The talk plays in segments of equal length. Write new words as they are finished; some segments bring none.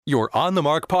Your On the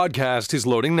Mark podcast is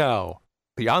loading now.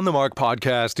 The On the Mark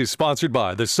podcast is sponsored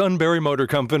by the Sunbury Motor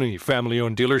Company,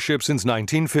 family-owned dealership since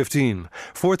 1915,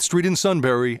 4th Street in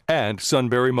Sunbury, and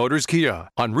Sunbury Motors Kia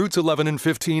on routes 11 and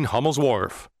 15 Hummel's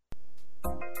Wharf.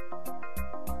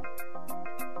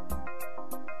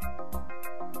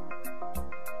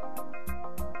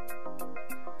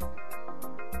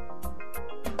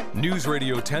 News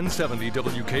Radio 1070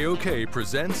 WKOK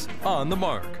presents On the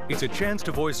Mark. It's a chance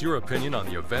to voice your opinion on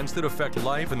the events that affect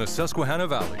life in the Susquehanna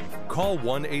Valley. Call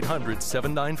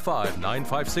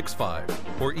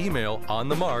 1-800-795-9565 or email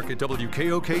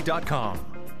onthemark@wkok.com.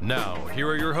 Now, here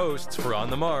are your hosts for On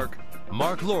the Mark,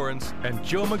 Mark Lawrence and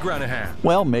Joe McGranahan.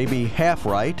 Well, maybe half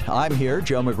right. I'm here,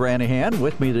 Joe McGranahan.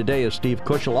 With me today is Steve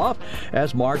Kusheloff,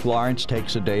 as Mark Lawrence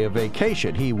takes a day of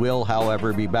vacation. He will,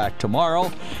 however, be back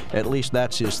tomorrow. At least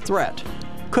that's his threat.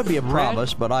 Could be a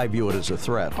promise, but I view it as a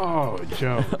threat. Oh,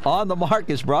 Joe. On the Mark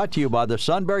is brought to you by the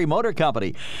Sunbury Motor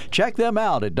Company. Check them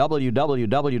out at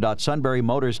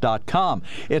www.sunburymotors.com.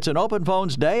 It's an open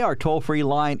phones day. Our toll-free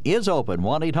line is open,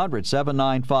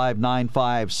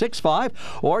 1-800-795-9565,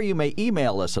 or you may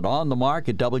email us at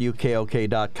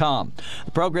onthemark@wkok.com.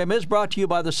 The program is brought to you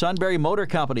by the Sunbury Motor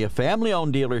Company, a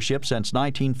family-owned dealership since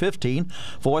 1915,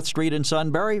 4th Street in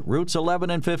Sunbury, routes 11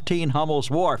 and 15 Hummel's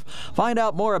Wharf. Find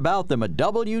out more about them at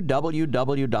www.sunburymotors.com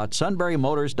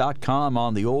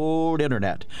on the old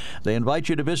internet. They invite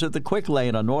you to visit the Quick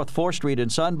Lane on North 4th Street in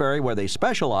Sunbury, where they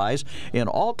specialize in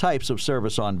all types of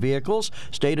service on vehicles,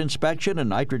 state inspection,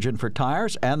 and nitrogen for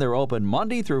tires, and they're open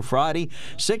Monday through Friday,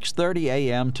 6:30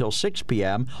 a.m. till 6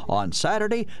 p.m., on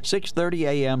Saturday, 6:30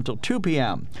 a.m. till 2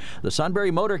 p.m. The Sunbury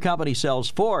Motor Company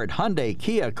sells Ford, Hyundai,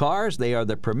 Kia cars. They are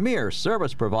the premier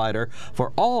service provider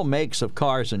for all makes of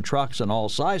cars and trucks and all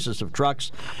sizes of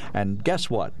trucks. And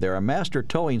guess what? They're a master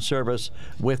towing service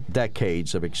with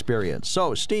decades of experience.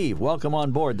 So, Steve, welcome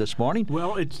on board this morning.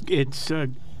 Well,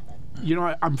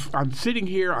 I'm sitting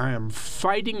here. I am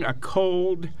fighting a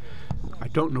cold. I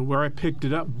don't know where I picked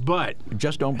it up, but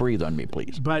just don't breathe on me,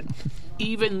 please. But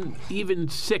even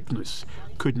sickness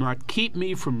could not keep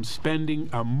me from spending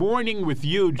a morning with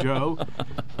you, Joe.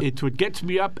 It's what gets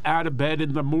me up out of bed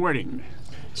in the morning.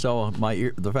 So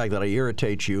the fact that I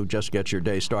irritate you just gets your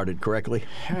day started correctly?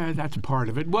 That's part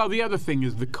of it. Well, the other thing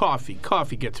is the coffee.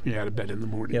 Coffee gets me out of bed in the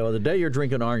morning. Yeah, well, the day you're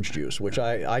drinking orange juice, which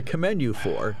I commend you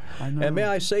for. I know. And may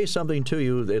I say something to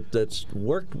you that's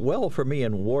worked well for me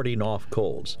in warding off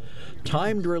colds?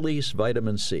 Timed release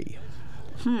vitamin C.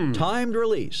 Timed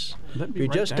release. Let If me you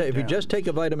just take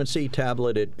a vitamin C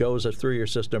tablet, it goes through your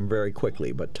system very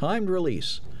quickly. But timed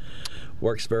release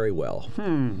works very well.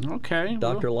 Okay.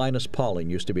 Dr. Linus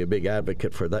Pauling used to be a big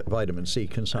advocate for that vitamin C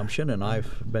consumption, and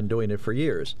I've been doing it for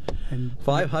years.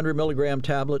 500 milligram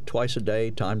tablet twice a day,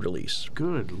 timed release.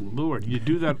 Good Lord. You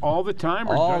do that all the time?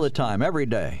 All the time, every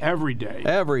day. Every day?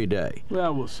 Every day.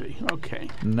 Well, we'll see. Okay.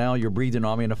 Now you're breathing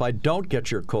on me, and if I don't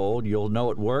get your cold, you'll know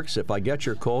it works. If I get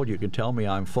your cold, you can tell me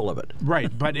I'm full of it.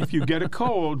 Right, but if you get a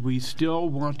cold, we still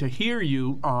want to hear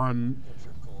you on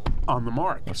the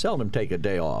Mark. I seldom take a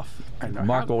day off.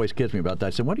 Mark always kids me about that. I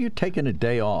said, when are you taking a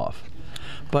day off?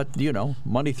 But,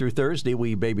 Monday through Thursday,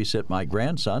 we babysit my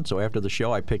grandson, so after the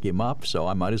show, I pick him up, so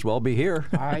I might as well be here.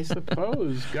 I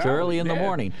suppose. It's early in the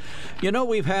morning.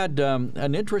 We've had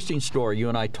an interesting story you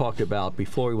and I talked about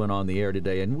before we went on the air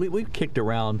today, and we kicked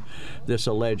around this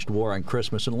alleged war on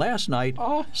Christmas. And last night,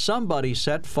 somebody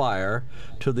set fire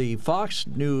to the Fox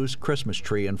News Christmas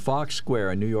tree in Fox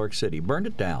Square in New York City, burned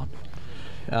it down.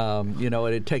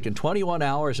 It had taken 21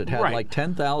 hours. It had like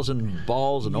 10,000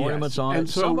 balls and ornaments on it.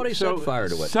 So, somebody set fire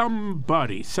to it. Some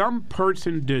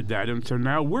person did that, and so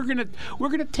now we're gonna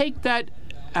take that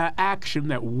action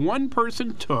that one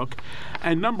person took,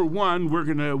 and number one, we're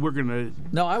gonna.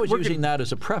 No, I was using that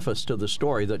as a preface to the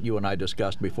story that you and I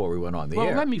discussed before we went on the air.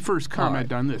 Well, let me first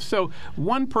comment on this. So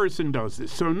one person does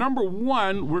this. So number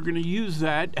one, we're going to use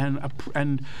that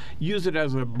and use it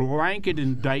as a blanket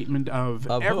indictment of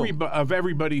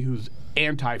everybody who's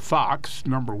anti-Fox,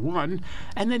 number one.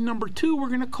 And then number two, we're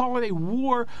going to call it a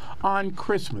war on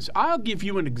Christmas. I'll give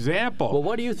you an example. Well,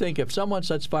 what do you think, if someone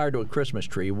sets fire to a Christmas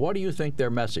tree, what do you think their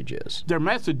message is? Their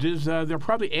message is they're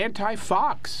probably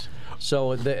anti-Fox.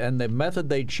 So, the method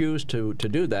they choose to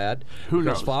do that, who knows?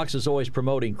 Because Fox is always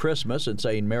promoting Christmas and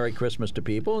saying Merry Christmas to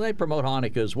people, and they promote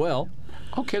Hanukkah as well.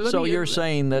 Okay, you're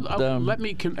saying that let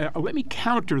me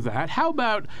counter that. How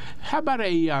about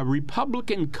a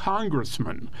Republican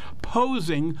congressman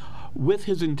posing with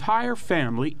his entire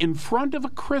family in front of a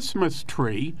Christmas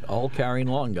tree. All carrying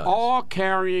long guns. All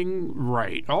carrying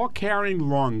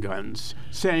long guns,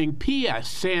 saying, P.S.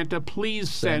 Santa,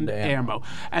 please send ammo.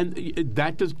 And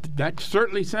that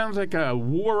certainly sounds like a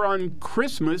war on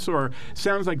Christmas, or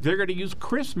sounds like they're going to use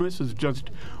Christmas as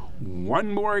just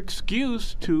one more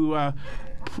excuse to,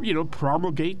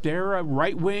 promulgate their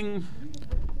right-wing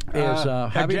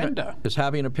agenda. Is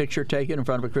having a picture taken in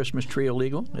front of a Christmas tree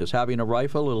illegal? Is having a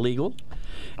rifle illegal?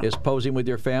 Is posing with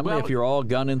your family if you're all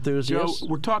gun enthusiasts? Joe,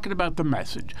 we're talking about the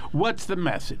message. What's the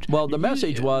message? Well, the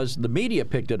message was the media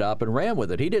picked it up and ran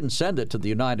with it. He didn't send it to the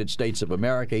United States of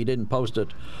America. He didn't post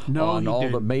it on all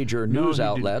the major news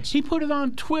outlets. He put it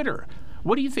on Twitter.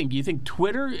 What do you think? Do you think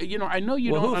Twitter? I know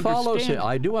you don't understand. Who follows him?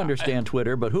 I do understand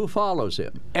Twitter, but who follows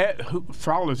him? Who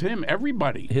follows him?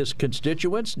 Everybody. His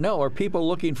constituents? No, or people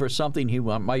looking for something he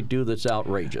might do that's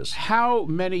outrageous. How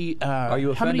many? Are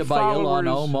you offended by Ilhan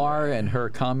Omar and her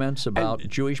comments about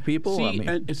Jewish people?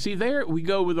 See, there we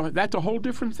go with that's a whole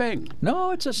different thing. No,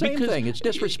 it's the same thing. It's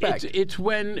disrespect. It's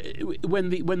when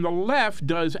the left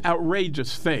does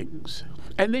outrageous things.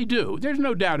 And they do. There's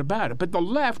no doubt about it. But the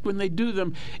left, when they do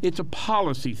them, it's a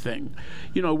policy thing.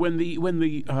 When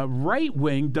the right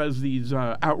wing does these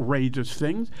outrageous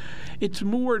things, it's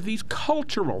more these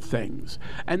cultural things.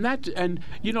 And that's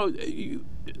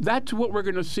what we're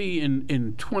going to see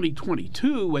in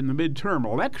 2022 when the midterm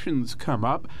elections come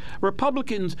up.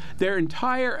 Republicans, their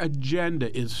entire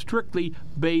agenda is strictly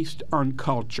based on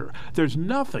culture. There's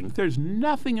nothing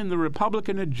in the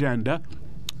Republican agenda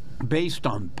based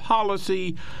on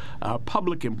policy,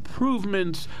 public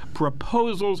improvements,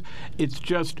 proposals. It's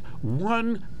just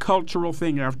one cultural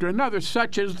thing after another,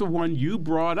 such as the one you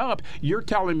brought up. You're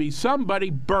telling me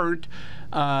somebody burnt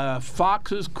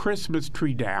Fox's Christmas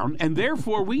tree down, and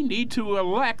therefore we need to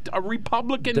elect a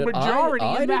Republican majority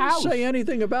in the House. I didn't say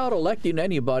anything about electing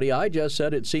anybody. I just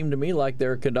said it seemed to me like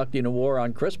they're conducting a war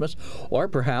on Christmas, or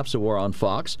perhaps a war on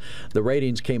Fox. The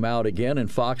ratings came out again,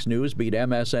 and Fox News beat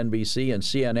MSNBC and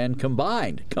CNN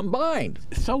combined.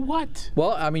 So what?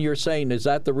 Well, I mean, you're saying, is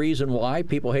that the reason why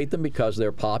people hate them? Because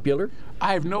they're popular?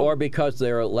 I have no... Or because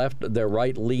they're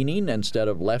right-leaning instead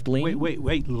of left-leaning?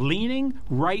 Wait. Leaning?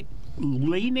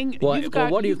 Right-leaning? Well,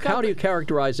 how do you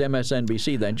characterize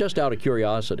MSNBC then, just out of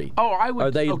curiosity?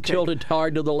 Are they tilted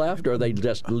hard to the left, or are they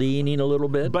just leaning a little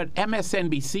bit? But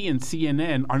MSNBC and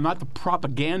CNN are not the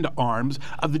propaganda arms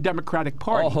of the Democratic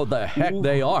Party. Oh, the heck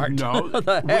they aren't. No.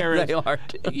 They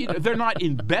aren't. They're not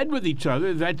in bed with each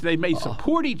other. That they may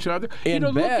support each other.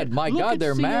 In bed? My God,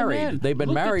 they're married. They've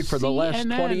been married for the last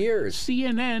 20 years.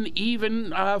 CNN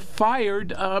even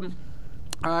fired...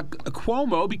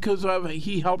 Cuomo because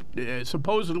he helped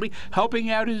supposedly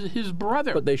helping out his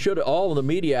brother. But all the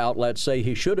media outlets say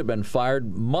he should have been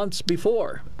fired months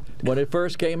before, when it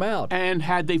first came out. And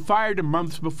had they fired him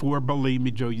months before, believe me,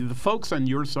 Joe, the folks on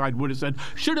your side would have said,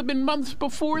 should have been months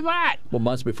before that. Well,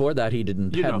 months before that, he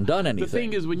hadn't done anything. The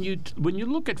thing is, when you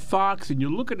look at Fox and you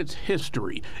look at its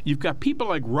history, you've got people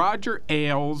like Roger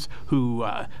Ailes who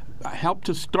helped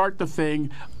to start the thing.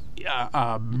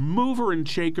 Mover and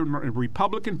shaker in the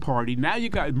Republican Party. Now you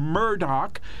got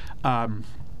Murdoch.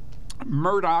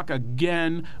 Murdoch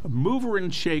again, mover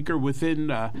and shaker within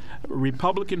the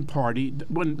Republican Party.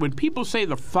 When people say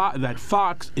that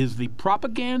Fox is the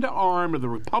propaganda arm of the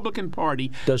Republican Party,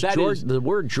 does the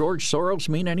word George Soros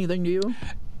mean anything to you?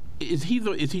 Is he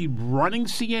running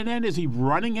CNN? Is he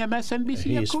running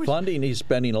MSNBC? He's funding. He's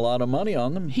spending a lot of money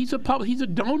on them. He's a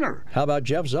donor. How about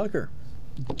Jeff Zucker?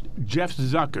 Jeff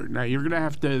Zucker. Now, you're going to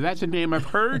have to... That's a name I've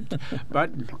heard,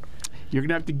 but you're going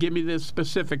to have to give me the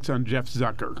specifics on Jeff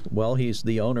Zucker. Well, he's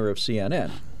the owner of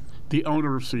CNN. The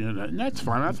owner of CNN. That's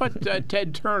fine. I thought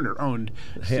Ted Turner owned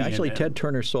CNN. Actually, Ted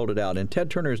Turner sold it out, and Ted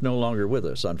Turner is no longer with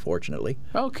us, unfortunately.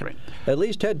 Okay. At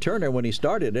least Ted Turner, when he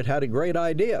started it, had a great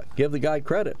idea. Give the guy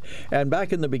credit. And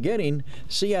back in the beginning,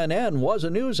 CNN was a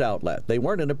news outlet. They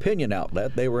weren't an opinion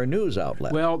outlet. They were a news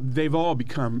outlet. Well, they've all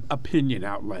become opinion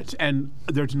outlets. And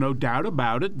there's no doubt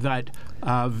about it that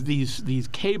these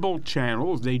cable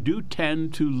channels, they do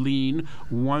tend to lean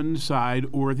one side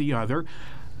or the other.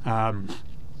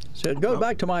 So it goes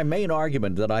back to my main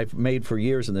argument that I've made for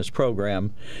years in this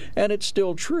program, and it's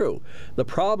still true. The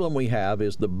problem we have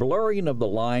is the blurring of the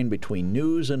line between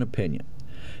news and opinion.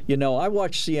 You know, I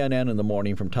watch CNN in the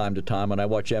morning from time to time, and I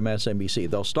watch MSNBC.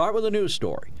 They'll start with a news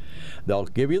story. They'll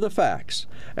give you the facts,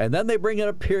 and then they bring in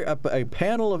a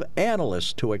panel of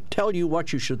analysts to tell you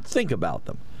what you should think about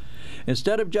them.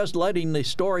 Instead of just letting the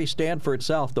story stand for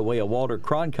itself the way a Walter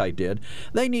Cronkite did,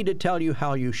 they need to tell you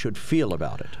how you should feel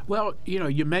about it. Well,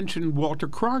 you mentioned Walter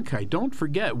Cronkite. Don't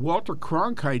forget, Walter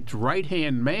Cronkite's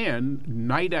right-hand man,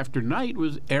 night after night,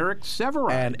 was Eric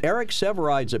Sevareid. And Eric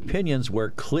Severide's opinions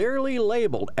were clearly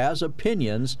labeled as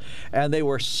opinions, and they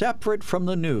were separate from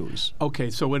the news. Okay,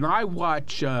 so when I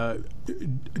watch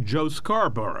Joe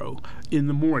Scarborough in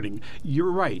the morning,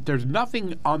 you're right. There's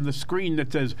nothing on the screen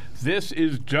that says, this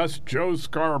is just Joe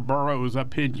Scarborough's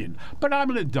opinion. But I'm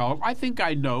an adult. I think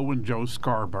I know when Joe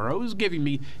Scarborough is giving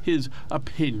me his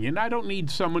opinion. I don't need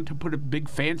someone to put a big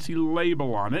fancy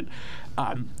label on it.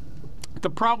 The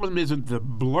problem isn't the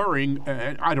blurring.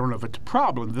 I don't know if it's a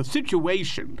problem. The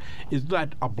situation is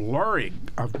not a blurring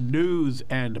of news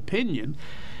and opinion.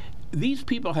 These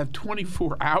people have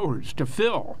 24 hours to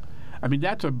fill. I mean,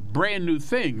 that's a brand new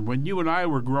thing. When you and I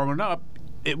were growing up,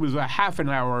 it was a half an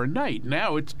hour a night.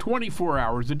 Now it's 24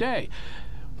 hours a day.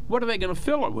 What are they going to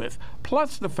fill it with?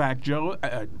 Plus the fact, Joe,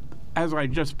 as I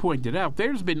just pointed out,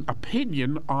 there's been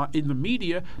opinion in the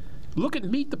media. Look at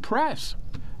Meet the Press.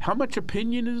 How much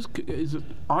opinion is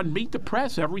on Meet the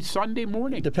Press every Sunday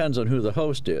morning? It depends on who the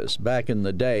host is. Back in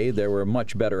the day, there were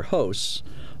much better hosts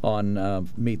on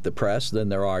Meet the Press than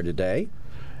there are today,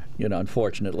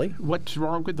 unfortunately. What's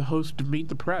wrong with the host of Meet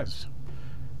the Press?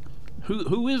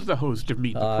 Who is the host of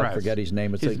Meet the Press? I forget his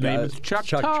name. His name is Chuck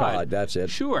Todd. That's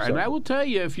it. Sure, and I will tell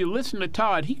you, if you listen to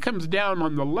Todd, he comes down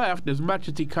on the left as much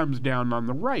as he comes down on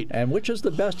the right. And which is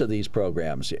the best of these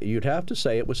programs? You'd have to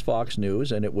say it was Fox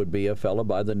News, and it would be a fellow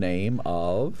by the name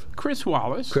of... Chris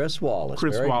Wallace. Chris Wallace.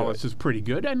 Chris Very Wallace good. is pretty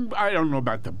good, and I don't know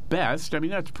about the best. I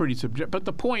mean, that's pretty subjective. But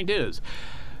the point is,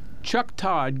 Chuck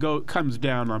Todd comes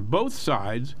down on both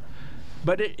sides,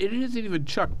 but it isn't even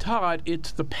Chuck Todd,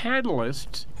 it's the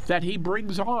panelists that he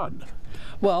brings on.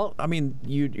 Well, I mean,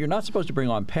 you're not supposed to bring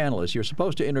on panelists. You're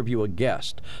supposed to interview a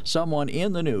guest, someone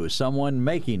in the news, someone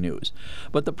making news.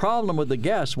 But the problem with the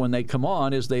guests when they come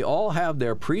on is they all have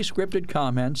their pre-scripted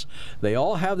comments, they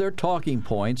all have their talking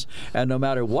points, and no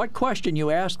matter what question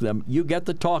you ask them, you get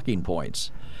the talking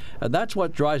points. And that's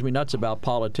what drives me nuts about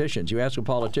politicians. You ask a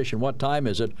politician, what time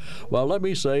is it? Well, let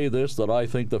me say this, that I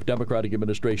think the Democratic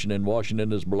administration in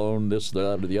Washington has blown this,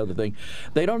 that, or the other thing.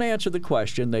 They don't answer the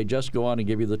question. They just go on and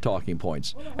give you the talking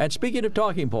points. And speaking of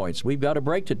talking points, we've got a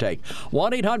break to take.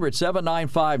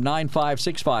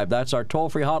 1-800-795-9565. That's our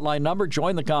toll-free hotline number.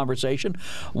 Join the conversation.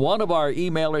 One of our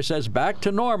emailers says, back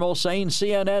to normal, saying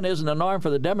CNN isn't an arm for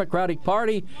the Democratic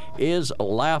Party is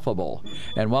laughable.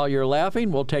 And while you're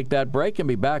laughing, we'll take that break and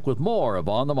be back with more of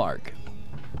On the Mark.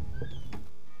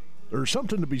 There's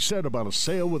something to be said about a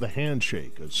sale with a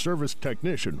handshake, a service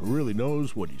technician who really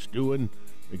knows what he's doing.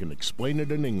 They can explain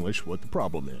it in English what the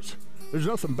problem is. There's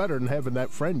nothing better than having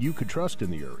that friend you could trust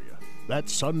in the area.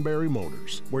 That's Sunbury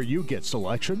Motors, where you get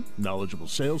selection, knowledgeable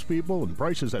salespeople, and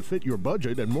prices that fit your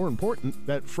budget, and more important,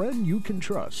 that friend you can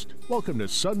trust. Welcome to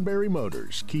Sunbury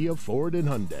Motors, Kia, Ford, and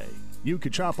Hyundai. You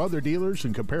could shop other dealers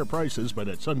and compare prices, but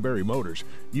at Sunbury Motors,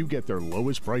 you get their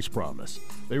lowest price promise.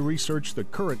 They research the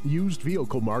current used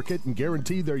vehicle market and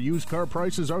guarantee their used car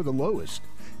prices are the lowest.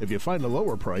 If you find a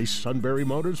lower price, Sunbury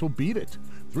Motors will beat it.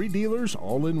 3 dealers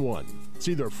all in one.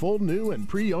 See their full new and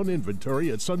pre-owned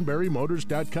inventory at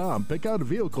sunburymotors.com. Pick out a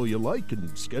vehicle you like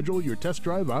and schedule your test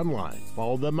drive online.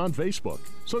 Follow them on Facebook.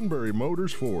 Sunbury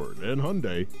Motors Ford and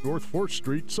Hyundai, North 4th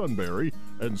Street, Sunbury,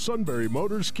 and Sunbury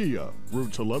Motors Kia,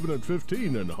 routes 11 and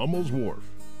 15 in Hummel's Wharf.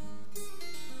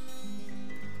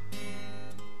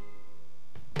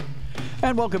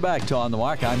 And welcome back to On the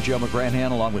Mark. I'm Joe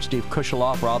McGranahan along with Steve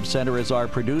Kusheloff. Rob Center is our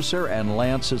producer, and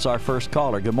Lance is our first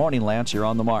caller. Good morning, Lance. You're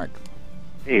on the Mark.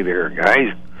 Hey there,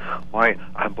 guys. Why,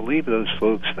 I believe those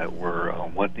folks that were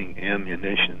wanting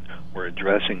ammunition were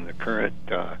addressing the current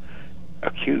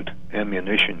acute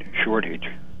ammunition shortage.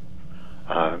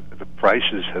 The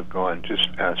prices have gone just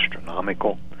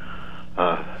astronomical.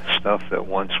 Stuff that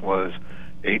once was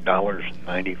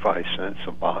 $8.95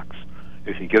 a box.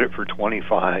 If you get it for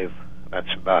 $25,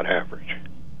 that's about average.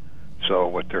 So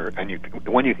when you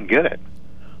can get it,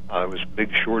 there was a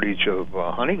big shortage of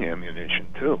hunting ammunition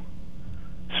too.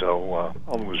 So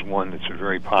there was one that's a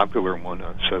very popular one,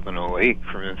 708,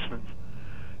 for instance,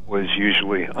 was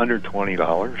usually under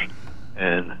 $20,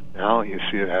 and now you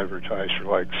see it advertised for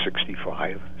like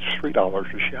 $65. It's $3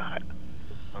 a shot.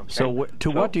 Okay? So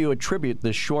what do you attribute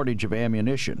this shortage of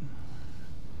ammunition?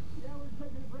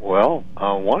 Well,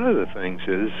 one of the things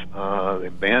is they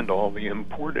banned all the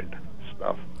imported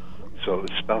stuff. So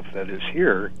the stuff that is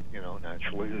here,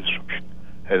 naturally is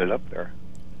headed up there.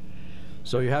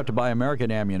 So you have to buy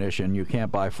American ammunition. You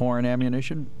can't buy foreign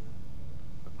ammunition?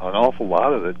 An awful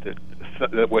lot of it that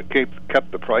what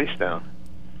kept the price down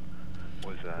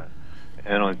was that.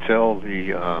 And until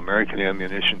the American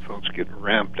ammunition folks get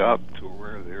ramped up to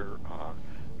where they're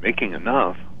making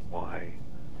enough, why,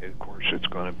 of course, it's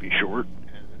going to be short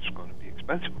and it's going to be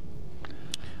expensive.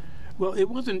 Well, it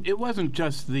wasn't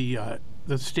just the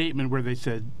statement where they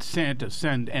said Santa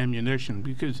send ammunition,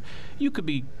 because you could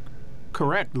be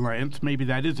correct, Lance. Maybe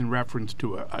that is in reference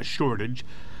to a shortage,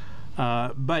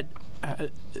 but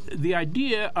the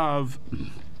idea of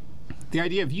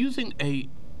using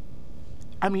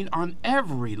on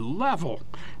every level,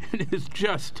 it is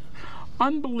just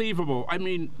unbelievable. I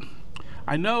mean,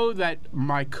 I know that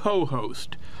my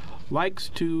co-host likes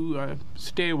to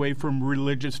stay away from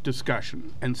religious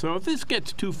discussion, and so if this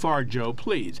gets too far, Joe,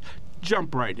 please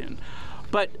jump right in.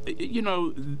 But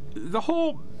the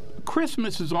whole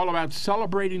Christmas is all about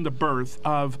celebrating the birth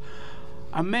of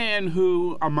a man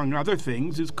who, among other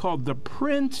things, is called the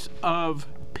Prince of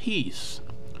Peace.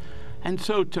 And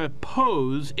so to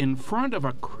pose in front of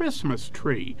a Christmas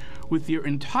tree with your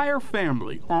entire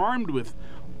family armed with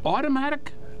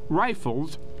automatic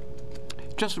rifles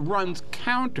just runs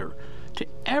counter to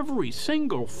every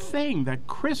single thing that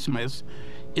Christmas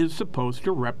is supposed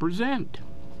to represent.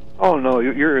 Oh, no,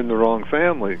 you're in the wrong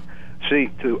family. See,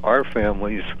 to our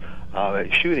families,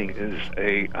 shooting is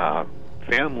a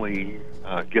family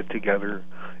get-together.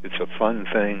 It's a fun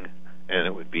thing, and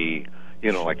it would be,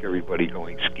 like everybody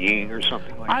going skiing or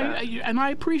something like that. And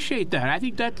I appreciate that. I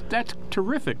think that's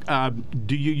terrific.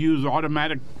 Do you use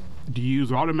automatic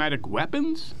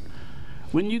weapons?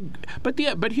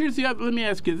 But here's the other. Let me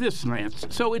ask you this, Lance.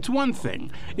 So it's one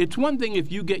thing. It's one thing if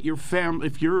you get you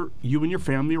and your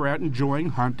family are out enjoying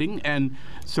hunting, and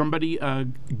somebody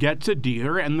gets a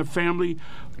deer, and the family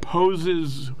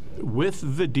poses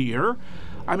with the deer.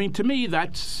 I mean, to me,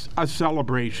 that's a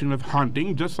celebration of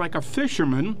hunting, just like a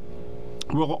fisherman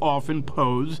will often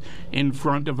pose in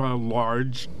front of a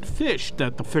large fish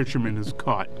that the fisherman has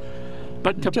caught.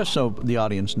 But just so the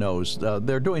audience knows,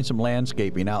 they're doing some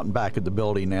landscaping out and back of the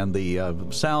building, and the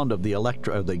sound of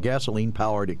the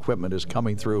gasoline-powered equipment is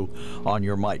coming through on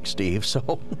your mic, Steve.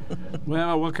 So,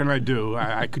 well, what can I do?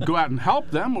 I could go out and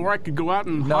help them, or I could go out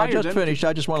and hire them. No, just finished.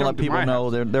 I just want to let people know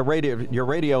your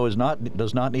radio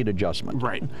does not need adjustment.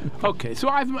 Right. Okay. So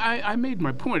I made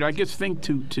my point. I guess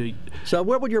to. So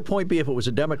what would your point be if it was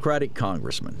a Democratic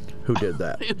congressman who did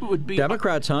that? It would be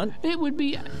Democrats hunt. It would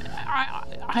be.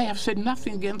 I have said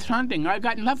nothing against hunting. I've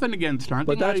got nothing against hunting.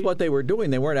 But that's what they were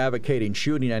doing. They weren't advocating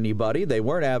shooting anybody. They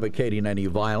weren't advocating any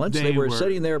violence. They were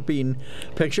sitting there being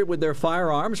pictured with their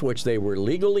firearms, which they were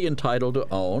legally entitled to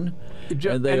own.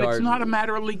 And it's not a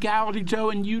matter of legality, Joe,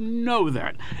 and you know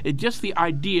that. It's just the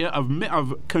idea of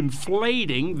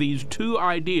conflating these two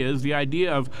ideas, the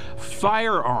idea of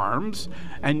firearms,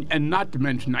 and not to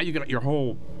mention, now you got your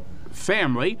whole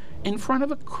family in front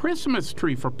of a Christmas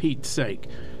tree, for Pete's sake.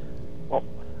 Well,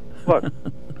 look,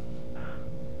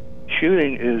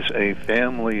 shooting is a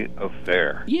family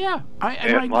affair. Yeah, I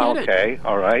get it. Okay,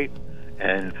 all right.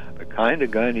 And the kind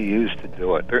of gun you use to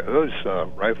do it, those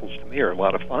rifles to me are a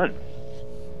lot of fun.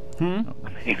 I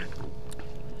mean,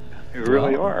 they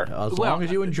really are. As long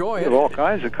as you enjoy it. There are all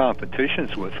kinds of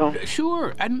competitions with them.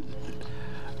 Sure, and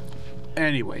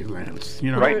anyway, Lance,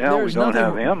 right now we don't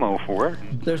have ammo for it.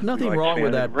 There's nothing wrong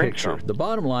with that picture. The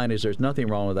bottom line is there's nothing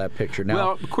wrong with that picture. Now,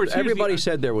 well, of course, everybody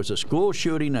said there was a school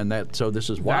shooting, and so this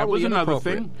is wildly inappropriate. That was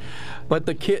another thing. But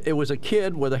it was a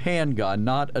kid with a handgun,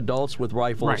 not adults with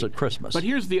rifles at Christmas. But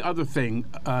here's the other thing,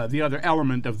 the other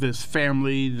element of this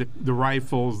family, the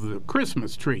rifles, the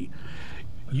Christmas tree.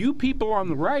 You people on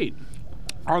the right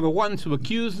are the ones who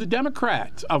accuse the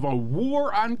Democrats of a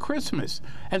war on Christmas.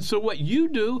 And so what you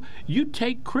do, you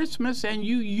take Christmas and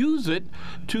you use it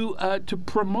to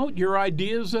promote your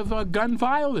ideas of gun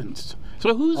violence.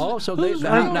 So how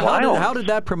did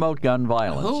that promote gun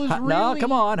violence? No,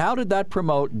 come on. How did that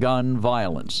promote gun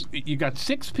violence? You got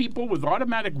 6 people with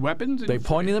automatic weapons. They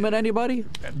pointing them at anybody?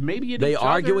 Maybe at they each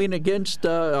arguing other? Against.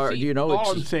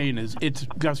 All I'm saying is it's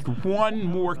just one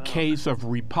more case of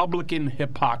Republican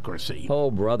hypocrisy. Oh,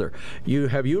 brother,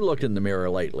 have you looked in the mirror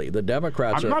lately? The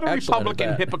Democrats I'm not a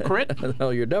Republican hypocrite.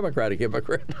 No, you're a Democratic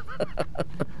hypocrite.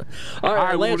 All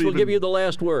right, Lance, we'll give you the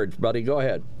last word, buddy. Go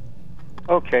ahead.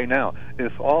 Okay, now,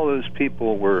 if all those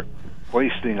people were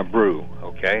hoisting a brew,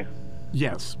 okay?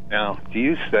 Yes. Now, do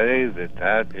you say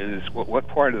that is, what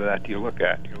part of that do you look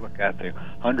at? Do you look at the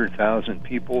 100,000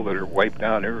 people that are wiped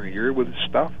out every year with this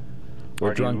stuff?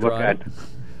 Or do you look at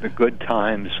the good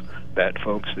times that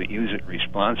folks that use it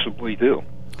responsibly do?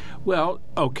 Well,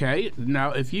 okay.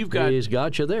 Now, if you've got... He's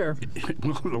got you there.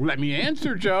 Let me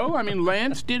answer, Joe. I mean,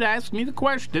 Lance did ask me the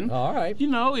question. All right.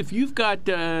 If you've got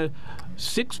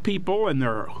 6 people and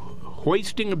they're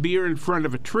hoisting a beer in front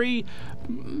of a tree,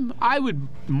 I would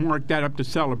mark that up to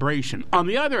celebration. On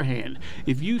the other hand,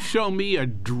 if you show me a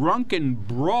drunken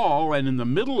brawl and in the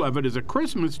middle of it is a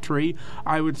Christmas tree,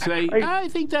 I would say, I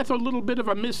think that's a little bit of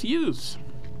a misuse.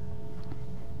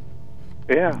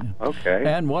 Yeah, okay.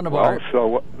 And one of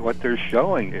so what they're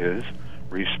showing is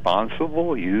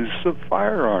responsible use of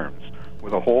firearms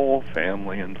with a whole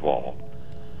family involved.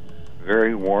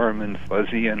 Very warm and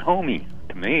fuzzy and homey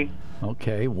to me.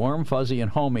 Okay, warm, fuzzy, and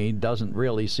homey doesn't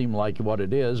really seem like what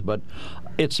it is, but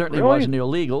it certainly wasn't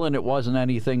illegal, and it wasn't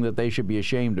anything that they should be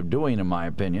ashamed of doing, in my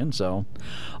opinion. So,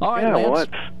 all right,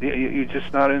 Lance. Well, you're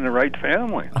just not in the right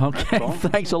family. Okay,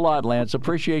 thanks a lot, Lance.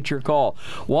 Appreciate your call.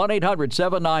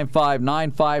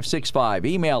 1-800-795-9565.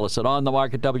 Email us at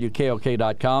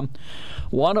onthemark@wkok.com.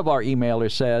 One of our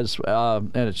emailers says,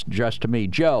 and it's just to me,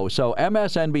 Joe, so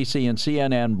MSNBC and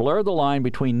CNN blur the line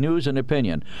between news and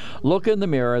opinion. Look in the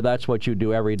mirror, that's what you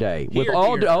do every day. With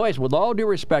all due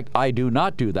respect, I do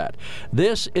not do that.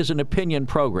 This is an opinion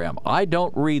program. I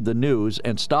don't read the news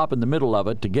and stop in the middle of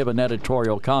it to give an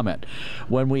editorial comment.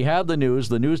 When we have the news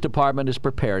department has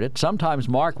prepared it. Sometimes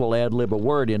Mark will ad-lib a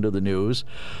word into the news,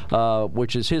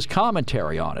 which is his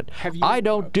commentary on it. I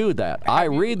don't do that. I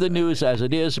read the news as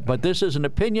it is, but this is an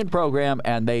opinion program,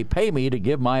 and they pay me to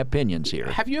give my opinions here.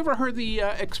 Have you ever heard the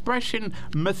expression,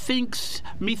 methinks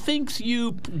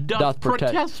you doth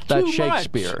protest That's too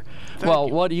Shakespeare. Much? Well,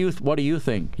 what do you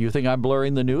think? You think I'm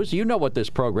blurring the news? You know what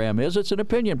this program is. It's an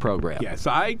opinion program. Yes,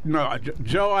 I know.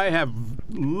 Joe, I have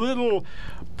little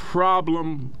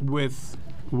problem with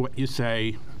what you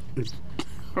say,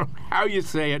 how you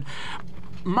say it.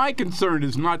 My concern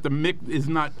is not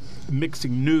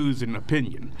mixing news and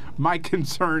opinion. My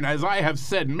concern, as I have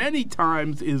said many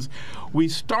times, is we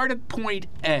start at point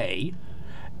A,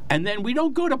 and then we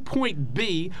don't go to point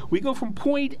B. We go from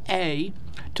point A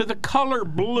to the color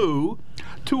blue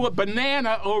to a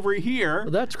banana over here.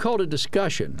 Well, that's called a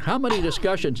discussion. How many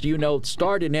discussions do you know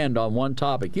start and end on one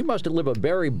topic? You must live a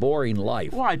very boring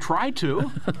life. Well, I try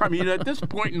to. I mean, at this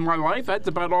point in my life, that's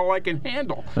about all I can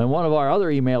handle. And one of our other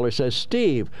emailers says,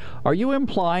 Steve, are you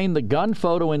implying the gun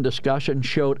photo in discussion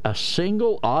showed a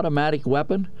single automatic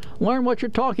weapon? Learn what you're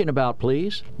talking about,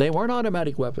 please. They weren't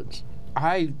automatic weapons.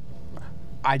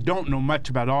 I don't know much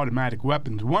about automatic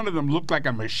weapons. One of them looked like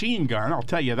a machine gun, I'll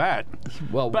tell you that.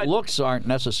 Well, but looks aren't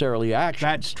necessarily actions.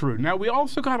 That's true. Now, we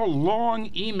also got a long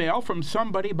email from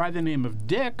somebody by the name of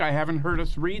Dick. I haven't heard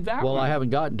us read that one. Well, I haven't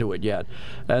gotten to it yet.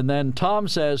 And then Tom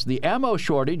says, the ammo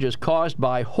shortage is caused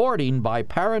by hoarding by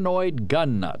paranoid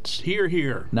gun nuts. Hear,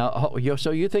 hear. Now, so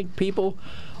you think people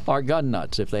are gun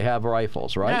nuts if they have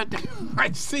rifles, right?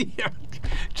 I see.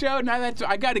 Joe, now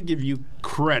I got to give you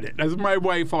credit, as my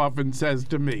wife often says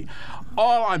to me.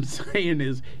 All I'm saying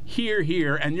is, hear,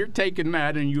 hear, and you're taking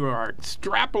that and you are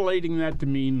extrapolating that to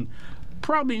mean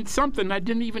probably something I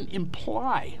didn't even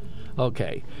imply.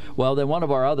 Okay. Well, then one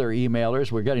of our other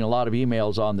emailers, we're getting a lot of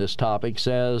emails on this topic,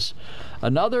 says,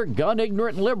 another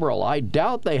gun-ignorant liberal. I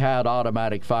doubt they had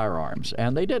automatic firearms,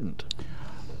 and they didn't.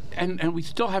 And we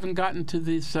still haven't gotten to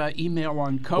this email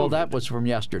on COVID. Well, that was from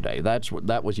yesterday.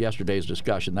 That was yesterday's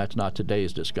discussion. That's not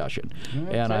today's discussion.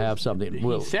 And I have something.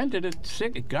 He sent it at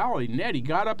 6. Golly, Ned, he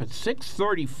got up at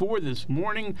 6:34 this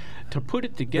morning to put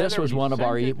it together. This was one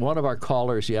of our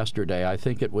callers yesterday. I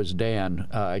think it was Dan.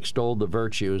 Extolled the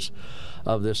virtues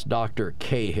of this Dr.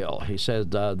 Cahill. He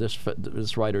said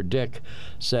this writer Dick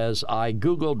says, I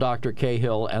Googled Dr.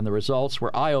 Cahill and the results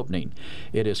were eye-opening.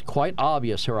 It is quite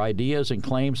obvious her ideas and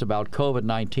claims about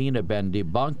COVID-19 have been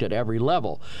debunked at every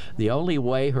level. The only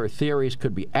way her theories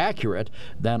could be accurate,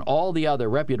 then all the other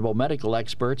reputable medical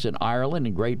experts in Ireland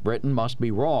and Great Britain must be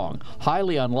wrong.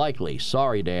 Highly unlikely.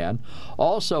 Sorry, Dan.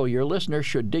 Also, your listeners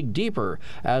should dig deeper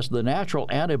as the natural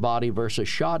antibody versus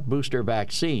shot booster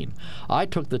vaccine. I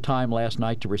took the time last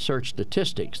night to research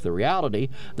statistics. The reality,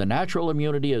 the natural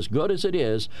immunity, as good as it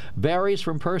is, varies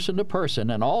from person to person,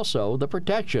 and also the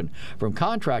protection from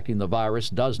contracting the virus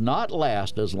does not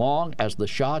last as long as the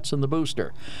shots and the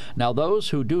booster. Now, those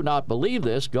who do not believe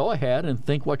this, go ahead and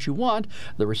think what you want.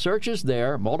 The research is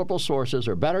there, multiple sources,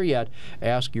 or better yet,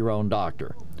 ask your own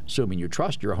doctor. Assuming you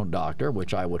trust your own doctor,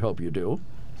 which I would hope you do.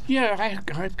 Yeah,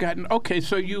 I've gotten... Okay,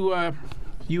 so you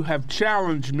You have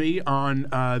challenged me on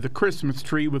the Christmas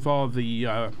tree with all the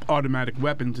automatic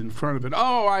weapons in front of it.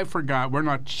 Oh, I forgot. We're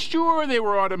not sure they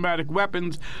were automatic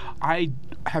weapons.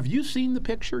 Have you seen the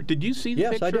picture? Did you see the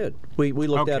picture? Yes, I did. We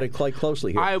looked at it quite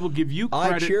closely here. I will give you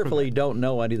credit. I cheerfully don't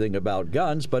know anything about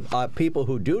guns, but people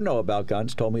who do know about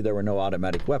guns told me there were no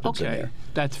automatic weapons in there. Okay,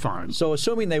 that's fine. So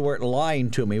assuming they weren't lying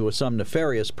to me with some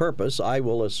nefarious purpose, I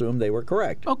will assume they were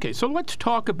correct. Okay, so let's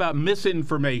talk about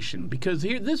misinformation, because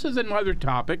this is another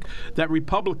topic that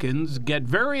Republicans get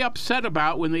very upset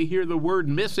about when they hear the word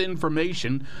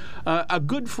misinformation. A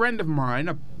good friend of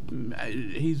mine,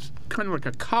 he's kind of like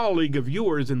a colleague of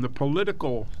yours in the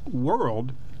political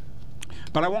world,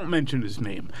 but I won't mention his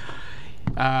name.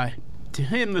 To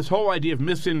him, this whole idea of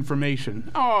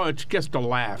misinformation, it's just a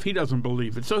laugh. He doesn't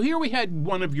believe it. So here we had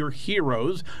one of your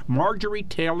heroes, Marjorie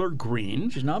Taylor Greene.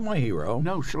 She's not my hero.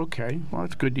 No, okay. Well,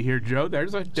 it's good to hear, Joe.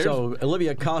 So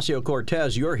Olivia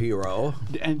Ocasio-Cortez, your hero.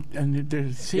 And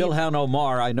Ilhan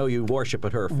Omar, I know you worship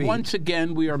at her feet. Once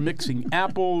again, we are mixing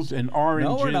apples and oranges.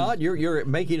 No, we're not. You're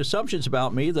making assumptions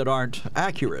about me that aren't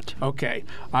accurate. Okay.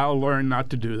 I'll learn not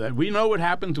to do that. We know what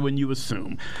happens when you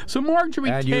assume. So Marjorie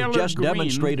Taylor Greene... And you just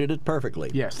demonstrated it perfectly.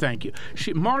 Yes, thank you.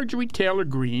 Marjorie Taylor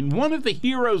Greene, one of the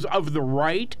heroes of the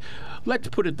right, let's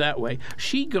put it that way.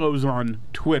 She goes on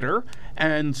Twitter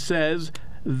and says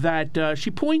that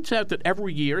she points out that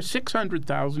every year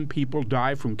 600,000 people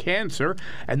die from cancer,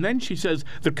 and then she says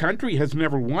the country has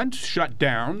never once shut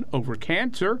down over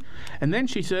cancer, and then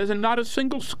she says, and not a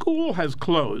single school has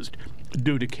closed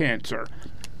due to cancer.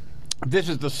 This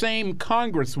is the same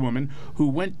congresswoman who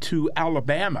went to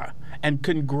Alabama and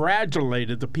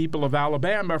congratulated the people of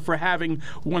Alabama for having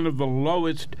one of the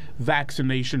lowest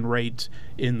vaccination rates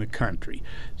in the country.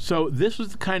 So this is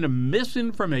the kind of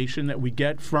misinformation that we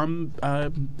get from your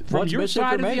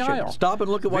side of the aisle. Stop and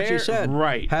look at what she said.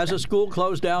 Right. Has a school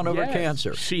closed down over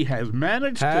cancer? She has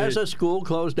managed Has a school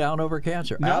closed down over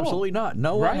cancer? No. Absolutely not.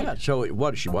 No one has. So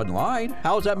she wasn't lying.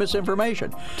 How is that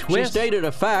misinformation? She stated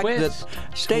a fact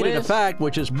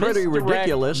which is pretty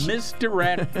ridiculous.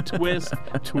 Misdirect,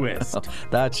 twist.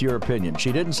 That's your opinion.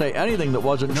 She didn't say anything that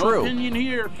wasn't true. No opinion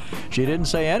here. She didn't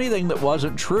say anything that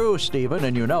wasn't true, Stephen,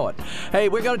 and you know it. Hey,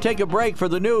 we're going to take a break for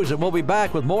the news, and we'll be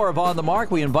back with more of On the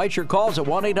Mark. We invite your calls at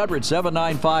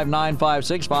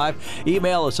 1-800-795-9565.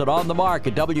 Email us at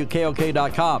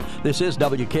onthemark@wkok.com. This is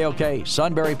WKOK,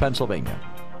 Sunbury, Pennsylvania.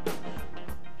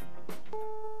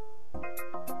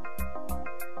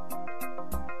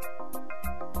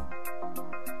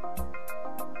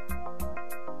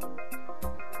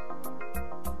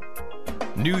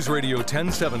 News Radio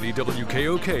 1070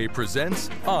 WKOK presents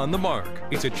On the Mark.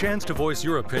 It's a chance to voice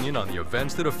your opinion on the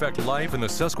events that affect life in the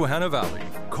Susquehanna Valley.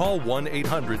 Call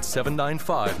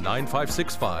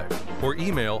 1-800-795-9565 or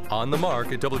email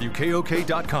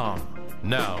onthemark@wkok.com.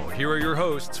 Now, here are your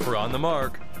hosts for On the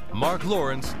Mark, Mark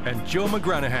Lawrence and Joe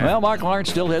McGranahan. Well, Mark Lawrence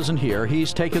still isn't here.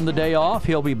 He's taken the day off.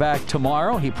 He'll be back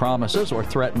tomorrow. He promises or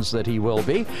threatens that he will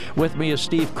be. With me is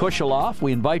Steve Kusheloff.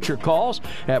 We invite your calls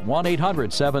at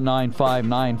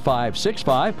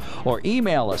 1-800-795-9565 or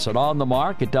email us at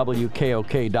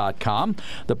onthemark@wkok.com.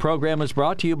 The program is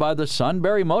brought to you by the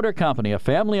Sunbury Motor Company, a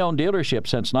family-owned dealership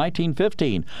since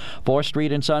 1915. 4th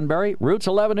Street in Sunbury, routes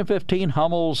 11 and 15,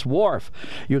 Hummel's Wharf.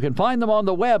 You can find them on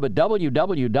the web at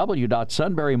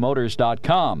www.sunburymotors.com.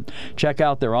 Check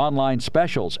out their online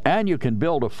specials, and you can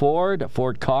build a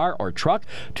Ford car or truck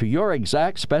to your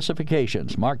exact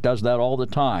specifications. Mark does that all the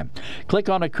time. Click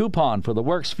on a coupon for the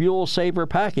Works Fuel Saver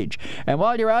package. And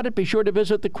while you're at it, be sure to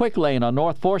visit the Quick Lane on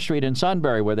North 4th Street in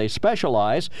Sunbury, where they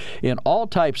specialize in all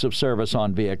types of service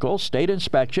on vehicles, state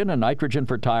inspection, and nitrogen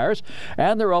for tires.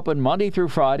 And they're open Monday through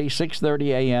Friday,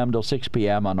 6:30 a.m. till 6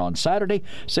 p.m., and on Saturday,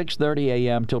 6:30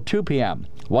 a.m. till 2 p.m.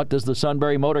 What does the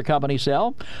Sunbury Motor Company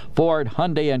sell? Ford,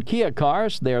 Hyundai, and Kia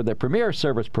cars. They're the premier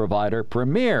service provider for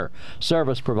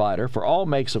all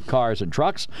makes of cars and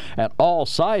trucks and all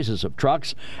sizes of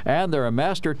trucks, and they're a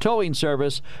master towing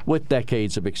service with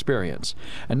decades of experience.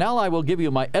 And now I will give you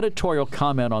my editorial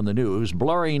comment on the news,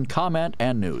 blurring comment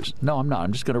and news. No, I'm not.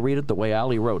 I'm just going to read it the way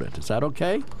Allie wrote it. Is that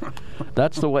okay?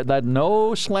 That's the way. That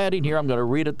no slanting here. I'm going to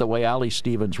read it the way Allie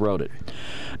Stevens wrote it.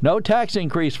 No tax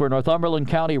increase for Northumberland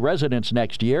County residents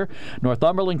next year.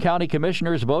 Northumberland County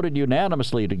Commissioners Commissioners voted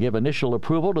unanimously to give initial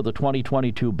approval to the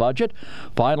 2022 budget.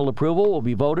 Final approval will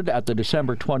be voted at the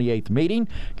December 28th meeting.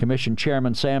 Commission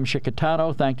Chairman Sam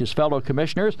Chickatano thanked his fellow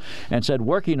commissioners and said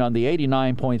working on the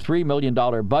 $89.3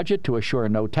 million budget to assure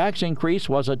no tax increase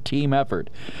was a team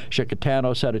effort.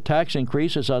 Chickatano said a tax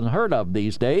increase is unheard of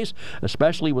these days,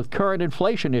 especially with current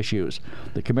inflation issues.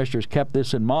 The commissioners kept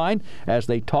this in mind as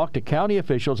they talked to county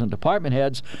officials and department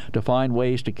heads to find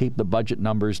ways to keep the budget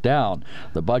numbers down.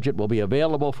 The budget will be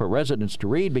available for residents to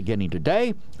read beginning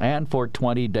today and for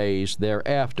 20 days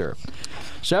thereafter.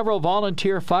 Several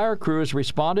volunteer fire crews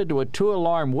responded to a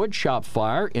 2-alarm woodshop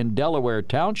fire in Delaware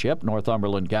Township,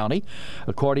 Northumberland County.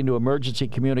 According to emergency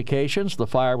communications, the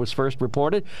fire was first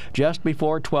reported just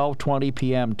before 12:20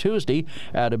 p.m. Tuesday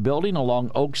at a building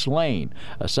along Oaks Lane.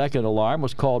 A second alarm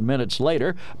was called minutes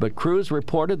later, but crews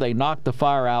reported they knocked the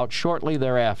fire out shortly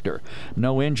thereafter.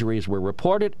 No injuries were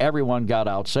reported. Everyone got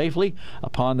out safely.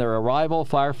 Upon their arrival,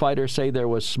 firefighters say there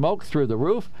was smoke through the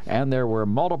roof and there were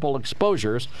multiple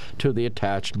exposures to the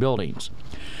attached buildings.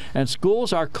 And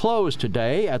schools are closed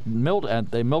today at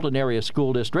the Milton Area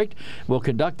School District will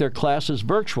conduct their classes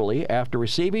virtually after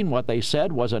receiving what they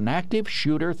said was an active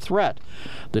shooter threat.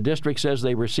 The district says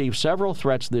they received several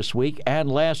threats this week and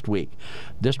last week.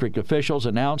 District officials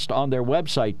announced on their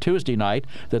website Tuesday night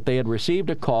that they had received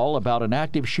a call about an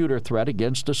active shooter threat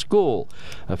against a school.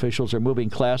 Officials are moving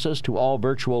classes to all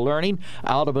virtual learning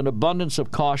out of an abundance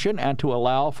of caution and to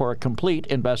allow for a complete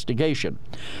investigation.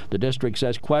 The district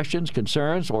says questions,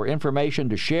 concerns, or information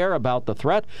to share about the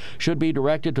threat should be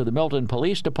directed to the Milton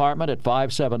Police Department at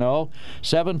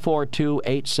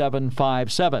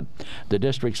 570-742-8757. The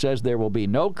district says there will be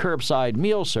no curbside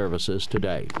meal services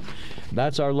today.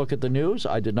 That's our look at the news.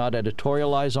 I did not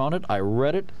editorialize on it. I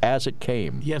read it as it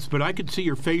came. Yes, but I could see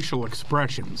your facial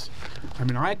expressions. I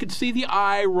mean, I could see the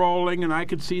eye rolling, and I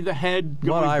could see the head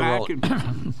going back.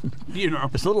 And, you know.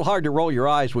 It's a little hard to roll your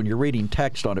eyes when you're reading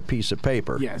text on a piece of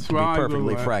paper. Yes, to be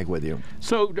perfectly frank with you.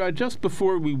 So just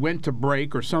before we went to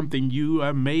break or something, you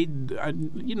made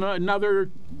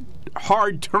another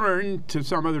hard turn to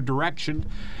some other direction.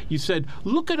 You said,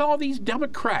 "Look at all these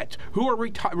Democrats who are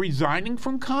resigning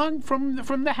from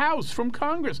the House, from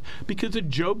Congress, because of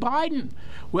Joe Biden."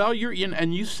 Well,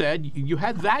 and you said you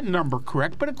had that number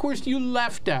correct, but of course you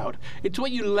left out. It's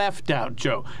what you left out,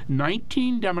 Joe.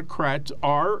 19 Democrats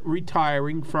are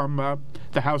retiring from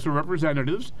the House of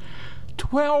Representatives.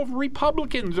 12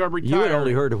 Republicans are retiring. You had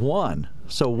only heard of one.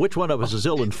 So which one of us is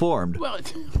ill-informed? Well,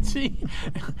 see,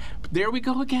 there we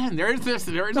go again. There's this.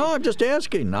 No, I'm just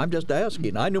asking.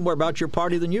 I knew more about your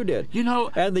party than you did. You know,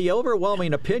 and the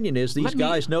overwhelming opinion is these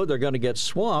guys know they're going to get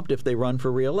swamped if they run for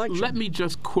re-election. Let me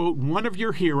just quote one of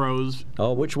your heroes.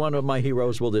 Oh, which one of my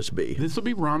heroes will this be? This will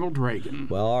be Ronald Reagan.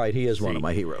 Well, all right, he is one of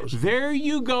my heroes. There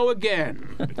you go again.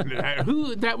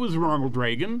 That was Ronald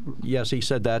Reagan. Yes, he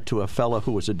said that to a fellow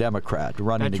who was a Democrat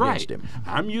running against him.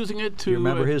 I'm using it to... You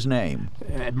remember his name?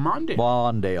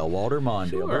 Mondale. Walter Mondale.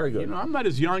 Sure. Very good. I'm not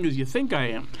as young as you think I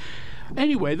am.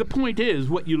 Anyway, the point is,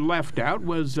 what you left out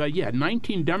was,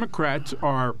 19 Democrats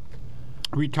are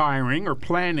retiring or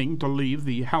planning to leave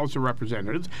the House of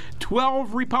Representatives.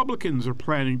 12 Republicans are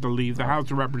planning to leave the House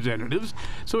of Representatives.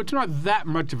 So it's not that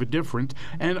much of a difference.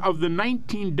 And of the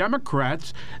 19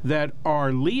 Democrats that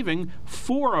are leaving,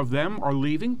 4 of them are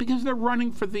leaving because they're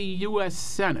running for the U.S.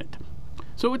 Senate.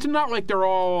 So it's not like they're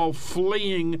all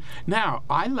fleeing. Now,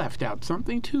 I left out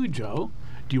something too, Joe.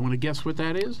 Do you want to guess what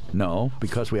that is? No,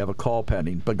 because we have a call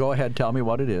pending. But go ahead, tell me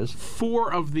what it is.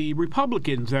 4 of the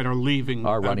Republicans that are leaving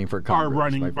are running for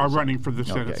Congress. Are running for the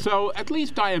Senate. Okay. So at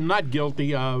least I am not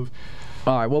guilty of...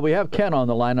 All right, well, we have Ken on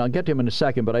the line. I'll get to him in a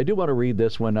second, but I do want to read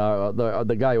this when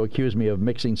the guy who accused me of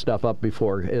mixing stuff up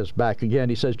before is back again.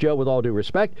 He says, "Joe, with all due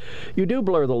respect, you do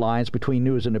blur the lines between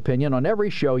news and opinion. On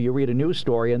every show, you read a news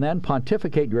story and then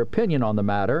pontificate your opinion on the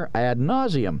matter ad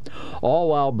nauseum, all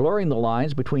while blurring the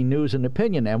lines between news and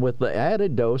opinion and with the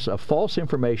added dose of false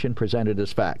information presented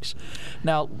as facts."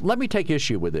 Now, let me take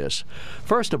issue with this.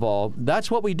 First of all,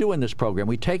 that's what we do in this program.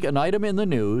 We take an item in the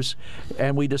news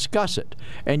and we discuss it.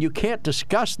 And you can't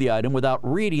discuss the item without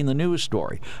reading the news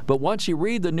story. But once you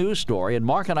read the news story, and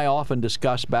Mark and I often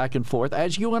discuss back and forth,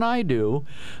 as you and I do,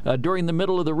 during the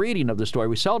middle of the reading of the story.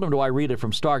 We seldom do I read it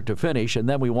from start to finish, and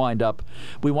then we wind up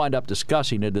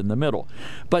discussing it in the middle.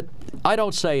 But I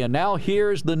don't say, and now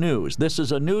here's the news. This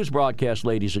is a news broadcast,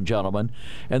 ladies and gentlemen,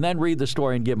 and then read the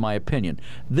story and give my opinion.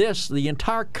 The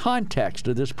entire context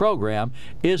of this program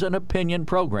is an opinion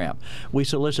program. We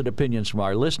solicit opinions from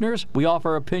our listeners. We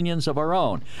offer opinions of our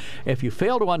own. If you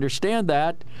fail to understand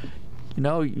that,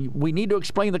 we need to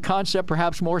explain the concept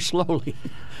perhaps more slowly.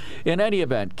 In any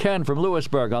event, Ken from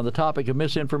Lewisburg on the topic of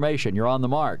misinformation. You're on the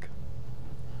mark.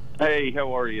 Hey,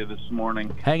 how are you this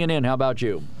morning? Hanging in. How about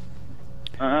you?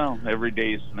 Well, every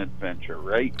day is an adventure,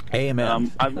 right?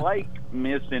 Amen. I like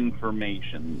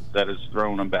misinformation that is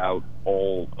thrown about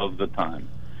all of the time.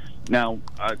 Now,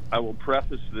 I will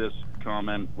preface this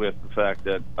comment with the fact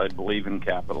that I believe in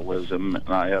capitalism, and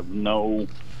I have no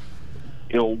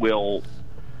ill will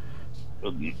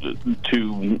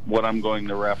to what I'm going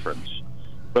to reference.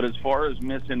 But as far as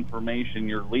misinformation,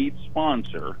 your lead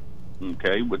sponsor,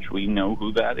 okay, which we know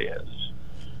who that is,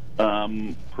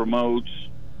 promotes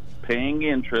paying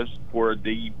interest for a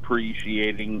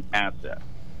depreciating asset.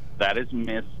 That is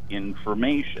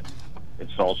misinformation.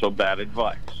 It's also bad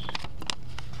advice.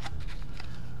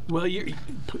 Well,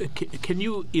 can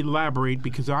you elaborate?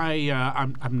 Because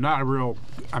I'm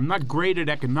not great at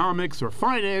economics or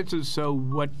finances. So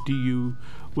what are you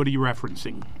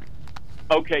referencing?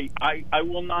 Okay, I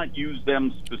will not use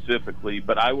them specifically,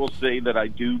 but I will say that I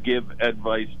do give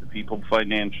advice to people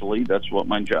financially. That's what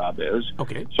my job is.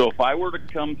 Okay. So if I were to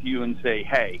come to you and say,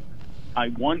 hey, I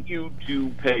want you to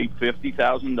pay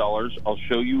 $50,000, I'll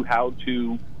show you how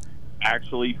to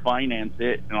actually finance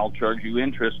it, and I'll charge you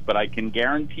interest, but I can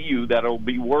guarantee you that it'll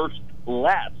be worth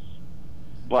less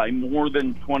by more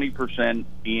than 20%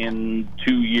 in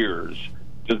 2 years.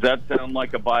 Does that sound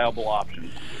like a viable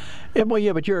option? Well,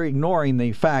 yeah, but you're ignoring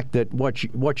the fact that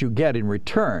what you get in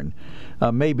return,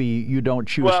 maybe you don't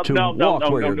choose to walk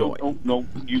where you're going. No,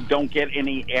 you don't get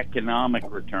any economic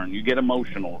return. You get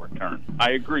emotional return.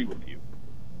 I agree with you.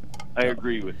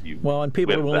 Well, and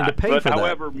people are willing to pay for that.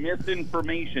 However,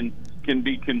 misinformation can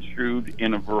be construed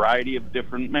in a variety of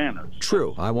different manners.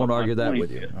 True. I won't argue that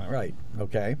with you. All right.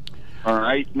 Okay. All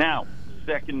right. Now,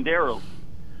 secondarily,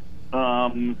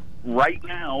 right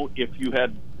now, if you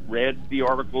had read the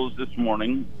articles this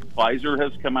morning, Pfizer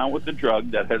has come out with a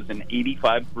drug that has an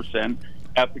 85%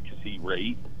 efficacy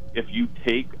rate if you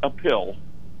take a pill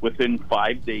within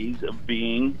 5 days of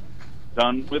being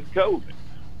done with COVID.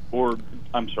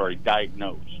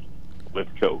 Diagnosed with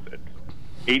COVID.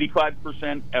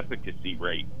 85% efficacy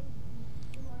rate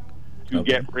to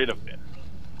get rid of it.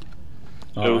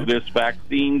 So this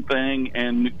vaccine thing,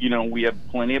 and, we have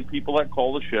plenty of people that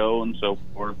call the show and so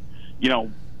forth,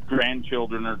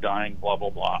 grandchildren are dying, blah, blah,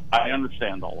 blah. I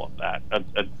understand all of that.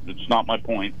 It's not my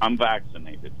point. I'm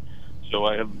vaccinated. So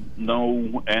I have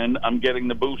and I'm getting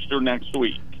the booster next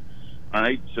week. All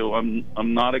right? So I'm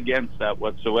not against that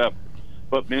whatsoever.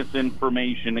 But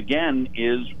misinformation, again,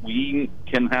 is we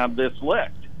can have this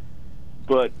licked.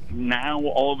 But now,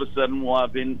 all of a sudden, we'll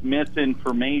have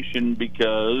misinformation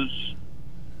because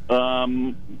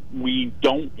we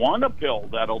don't want a pill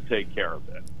that'll take care of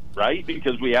it, right?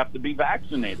 Because we have to be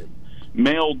vaccinated.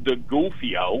 Mail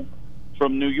DeGuffio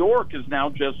from New York has now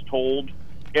just told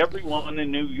everyone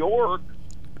in New York,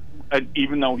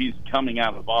 even though he's coming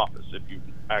out of office, if you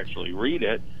actually read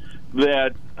it,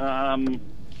 that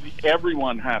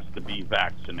everyone has to be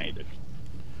vaccinated.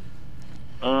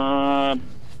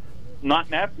 Not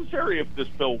necessary if this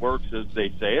pill works as they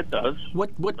say it does.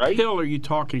 What right? pill are you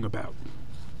talking about?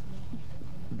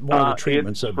 One of the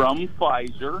treatments it's from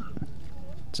Pfizer.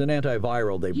 It's an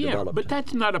antiviral they've developed. But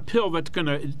that's not a pill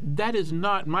that is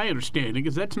not, my understanding,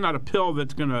 is that's not a pill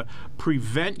that's going to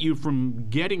prevent you from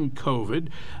getting COVID.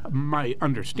 My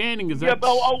understanding is that...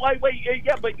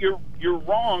 but you're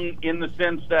wrong in the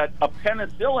sense that a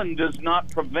penicillin does not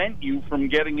prevent you from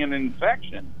getting an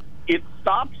infection. It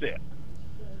stops it.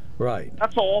 Right.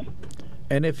 That's all.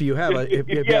 And if you have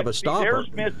a stopper...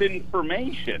 There's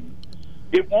misinformation.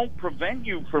 It won't prevent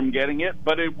you from getting it,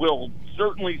 but it will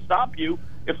certainly stop you.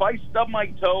 If I stub my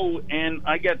toe and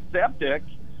I get septic,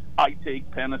 I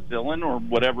take penicillin or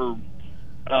whatever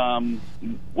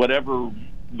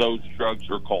those drugs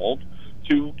are called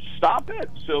to stop it.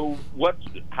 So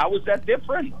how is that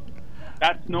different?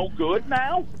 That's no good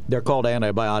now? They're called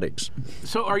antibiotics.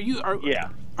 So are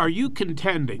you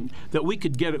contending that we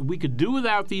could do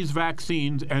without these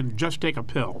vaccines and just take a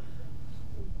pill?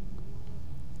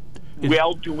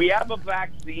 Well, do we have a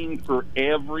vaccine for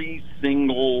every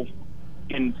single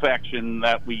infection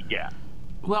that we get?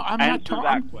 Well, I'm not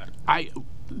talking.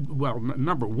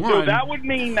 Number one. So that would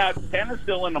mean that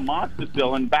penicillin,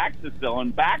 amoxicillin,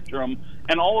 Bacticillin, Bactrim,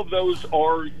 and all of those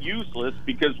are useless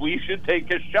because we should take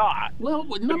a shot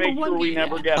to make sure we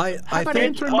never get it. How about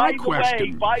answering my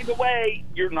question? By the way,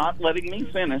 you're not letting me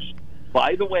finish.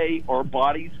 By the way, our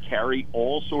bodies carry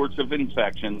all sorts of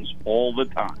infections all the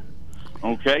time.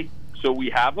 Okay? So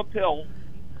we have a pill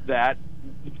that,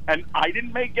 and I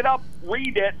didn't make it up.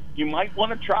 Read it. You might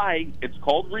want to try. It's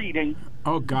called reading.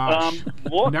 Oh, gosh.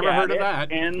 Look Never heard of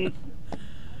that. And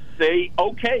say,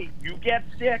 okay, you get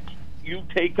sick, you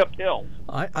take a pill.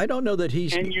 I don't know that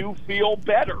he's... And you feel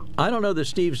better. I don't know that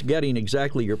Steve's getting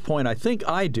exactly your point. I think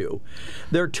I do.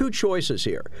 There are two choices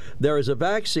here. There is a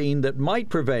vaccine that might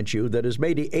prevent you, that is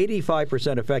maybe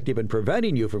 85% effective in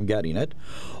preventing you from getting it.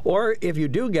 Or if you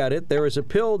do get it, there is a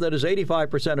pill that is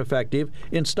 85% effective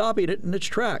in stopping it in its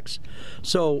tracks.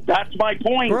 So that's my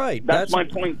point. Right. That's my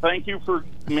point. Thank you for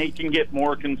making it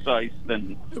more concise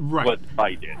than what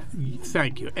I did.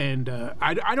 Thank you. And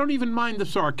I don't even mind the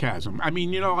sarcasm. I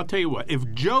mean, I'll tell you what.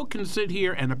 If Joe can sit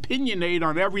here and opinionate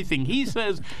on everything he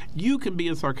says, you can be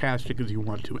as sarcastic as you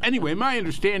want to. Anyway, my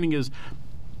understanding is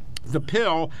the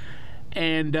pill,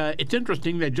 and it's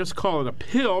interesting they just call it a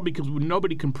pill because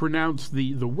nobody can pronounce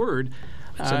the word.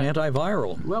 It's an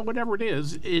antiviral. Well, whatever it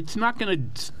is, it's not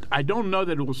going to. I don't know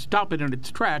that it will stop it in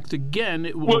its tracks. Again,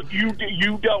 it will. Well,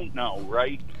 you don't know,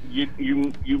 right?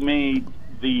 You made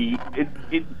the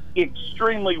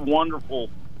extremely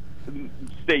wonderful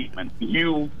statement.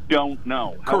 You don't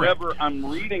know. Correct. However, I'm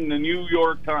reading the New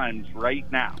York Times right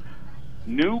now.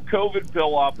 New COVID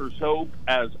pill offers hope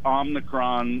as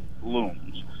Omicron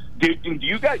looms. Do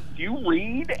you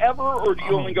read ever, or do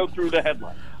you only go through the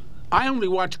headlines? I only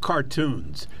watch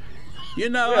cartoons. Well,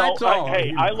 that's all.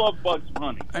 I love Bugs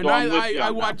Bunny. And so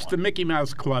I watch the Mickey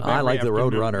Mouse Club. I like the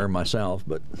afternoon. Roadrunner myself,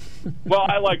 but well,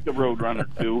 I like the Roadrunner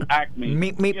too.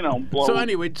 Acme, blow, so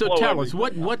anyway, tell us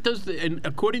what does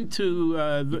according to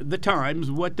the Times,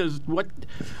 what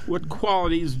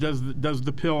qualities does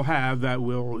the pill have that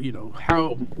will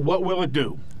what will it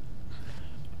do?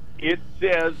 It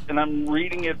says, and I'm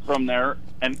reading it from there,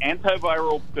 an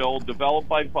antiviral pill developed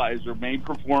by Pfizer may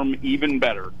perform even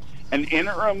better. An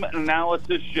interim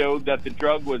analysis showed that the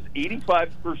drug was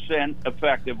 85%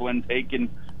 effective when taken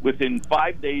within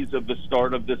 5 days of the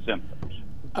start of the symptoms.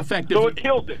 Effective. So it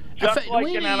kills it, just like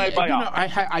an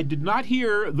antibiotic. I did not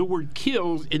hear the word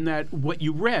kills in that what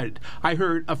you read. I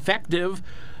heard effective.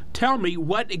 Tell me,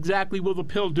 what exactly will the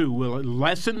pill do? Will it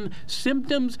lessen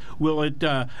symptoms? Will it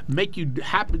make you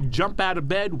jump out of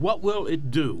bed? What will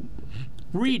it do?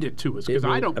 Read it to us, because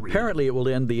I don't read it. Apparently it will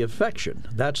end the infection.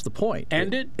 That's the point.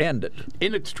 End it? End it.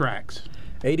 In its tracks.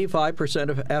 85%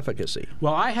 of efficacy.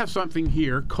 Well, I have something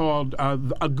here called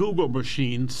a Google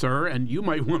machine, sir, and you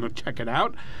might want to check it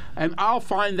out. And I'll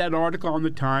find that article on the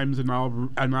Times, and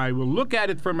I will look at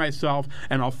it for myself,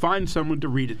 and I'll find someone to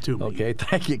read it to me. Okay,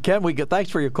 thank you, Ken. Thanks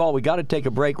for your call. We got to take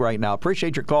a break right now.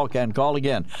 Appreciate your call, Ken. Call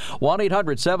again.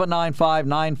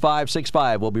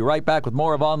 1-800-795-9565. We'll be right back with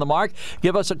more of On the Mark.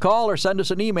 Give us a call or send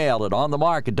us an email at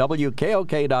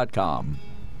onthemark@wkok.com.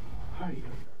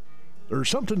 There's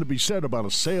something to be said about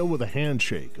a sale with a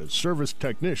handshake, a service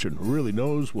technician who really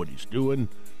knows what he's doing.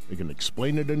 They can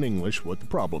explain it in English what the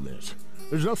problem is.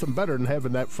 There's nothing better than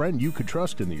having that friend you could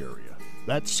trust in the area.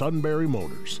 That's Sunbury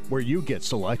Motors, where you get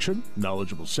selection,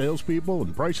 knowledgeable salespeople,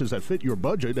 and prices that fit your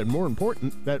budget, and more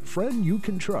important, that friend you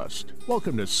can trust.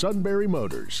 Welcome to Sunbury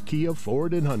Motors, Kia,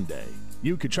 Ford, and Hyundai.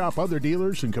 You could shop other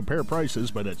dealers and compare prices,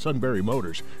 but at Sunbury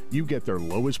Motors, you get their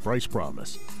lowest price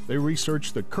promise. They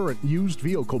research the current used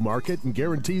vehicle market and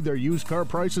guarantee their used car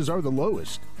prices are the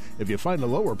lowest. If you find a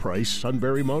lower price,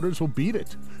 Sunbury Motors will beat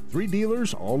it. 3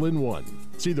 dealers all in one.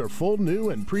 See their full new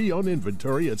and pre-owned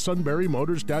inventory at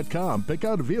sunburymotors.com. Pick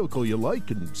out a vehicle you like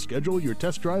and schedule your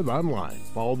test drive online.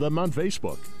 Follow them on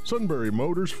Facebook. Sunbury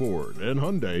Motors Ford and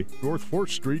Hyundai, North 4th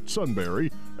Street,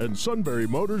 Sunbury, and Sunbury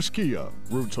Motors Kia,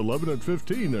 routes 11 and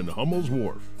 15 in Hummel's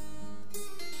Wharf.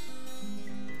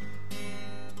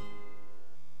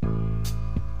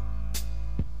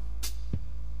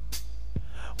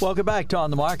 Welcome back to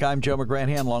On the Mark. I'm Joe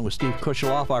McGranahan along with Steve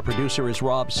Kusheloff. Our producer is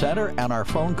Rob Center, and our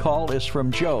phone call is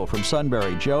from Joe from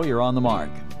Sunbury. Joe, you're on the mark.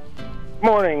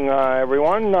 Morning,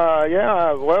 everyone.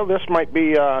 Well, this might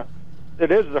be,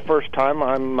 it is the first time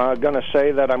I'm going to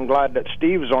say that I'm glad that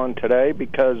Steve's on today,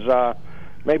 because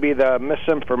maybe the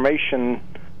misinformation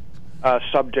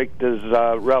subject is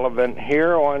relevant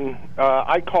here.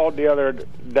 I called the other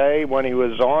day when he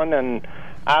was on and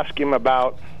asked him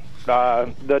about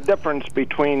the difference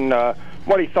between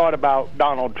what he thought about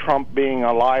Donald Trump being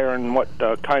a liar and what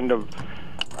kind of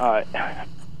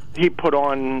he put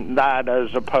on that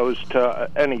as opposed to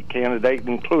any candidate,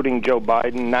 including Joe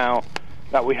Biden. Now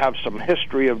that we have some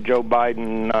history of Joe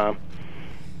Biden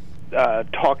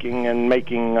talking and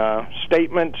making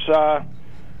statements, I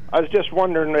was just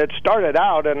wondering, it started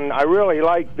out, and I really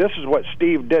like, this is what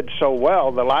Steve did so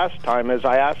well the last time, is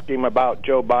I asked him about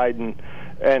Joe Biden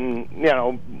and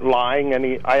lying.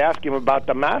 And I asked him about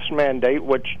the mask mandate,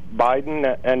 which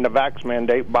Biden, and the vax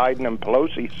mandate. Biden and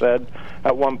Pelosi said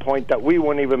at one point that we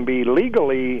wouldn't even be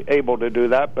legally able to do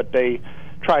that, but they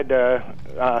tried to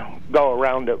go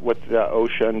around it with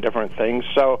OSHA and different things.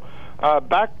 So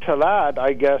back to that,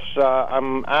 I guess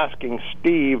I'm asking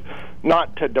Steve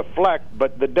not to deflect,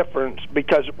 but the difference,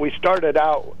 because he started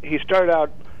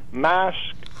out mask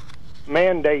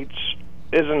mandates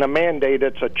isn't a mandate,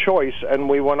 it's a choice, and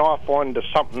we went off on to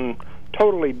something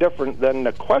totally different than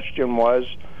the question was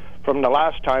from the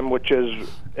last time, which is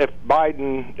if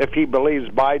he believes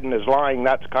Biden is lying.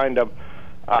 That's kind of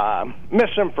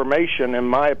misinformation, in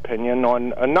my opinion,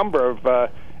 on a number of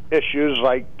issues,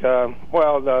 like the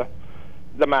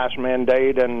mask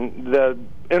mandate and the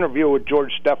interview with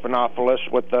George Stephanopoulos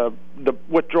with the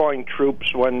withdrawing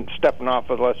troops, when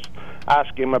Stephanopoulos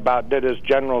asked him about did his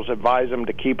generals advise him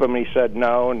to keep him. He said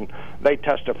no, and they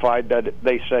testified that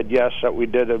they said yes, that we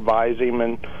did advise him.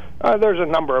 And there's a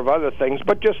number of other things,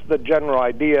 but just the general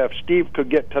idea, if Steve could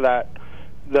get to that,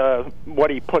 what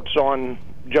he puts on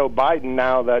Joe Biden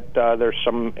now, that there's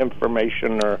some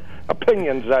information or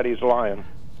opinions that he's lying.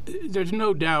 There's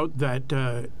no doubt that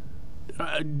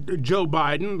Joe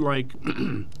Biden,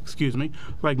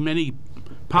 like many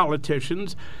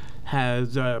politicians,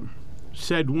 has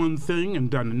said one thing and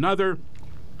done another.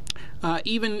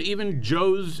 Even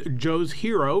Joe's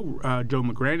hero, Joe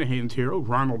McGranahan's hero,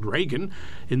 Ronald Reagan,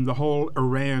 in the whole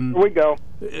Iran. Here we go.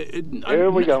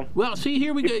 Here we go. Well, see,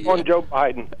 here we go. On Joe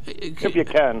Biden, if you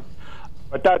can.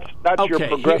 But that's okay. Your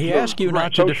progressive. He asked you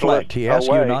not to deflect. He asked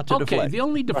you not to deflect. Okay, the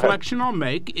only deflection I'll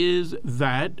make is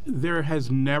that there has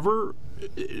never,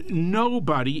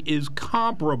 nobody is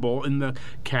comparable in the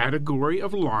category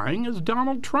of lying as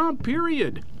Donald Trump,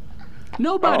 period.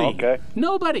 Nobody. Oh, okay.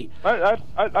 Nobody.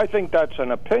 I think that's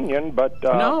an opinion, but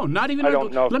no, not even. I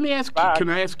don't know. Let me ask you. Can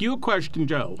I ask you a question,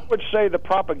 Joe? I would say the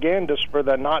propagandist for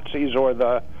the Nazis or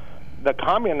the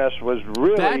communists was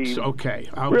really. That's okay.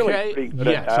 Really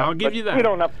yes, I'll give you that. We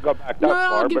don't have to go back that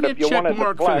far. But if you want to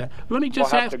deflect, let me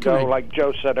just we'll have to go. Like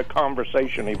Joe said, a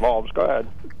conversation evolves. Go ahead.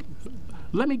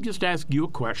 Let me just ask you a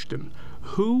question.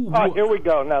 Here we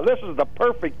go. Now, this is the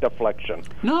perfect deflection.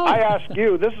 No. I ask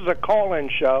you. This is a call-in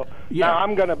show. Yeah. Now,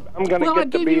 I'm gonna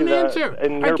get to be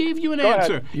the. I gave you an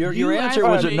answer. Your answer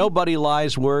was that nobody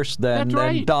lies worse than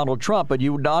Donald Trump, but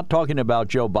you were not talking about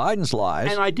Joe Biden's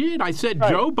lies. And I did. I said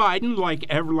Joe Biden,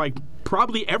 like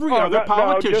probably every other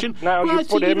politician. You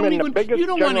put him in the biggest you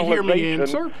don't want to hear me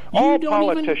answer. All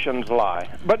politicians lie,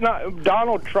 but not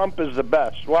Donald Trump is the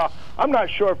best. Well, I'm not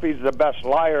sure if he's the best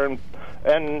liar,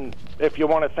 and if you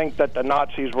want to think that the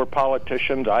Nazis were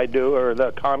politicians, I do, or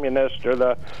the communists or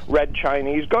the Red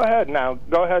Chinese, go ahead now.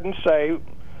 Go ahead and say,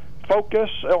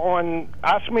 focus on,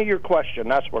 ask me your question.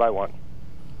 That's what I want.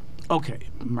 Okay,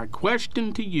 my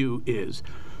question to you is,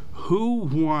 who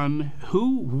won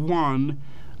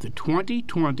the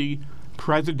 2020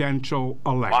 presidential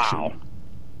election?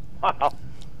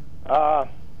 Wow.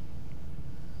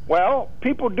 Well,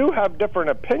 people do have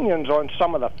different opinions on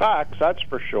some of the facts, that's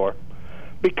for sure.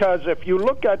 Because if you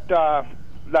look at that,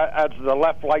 as the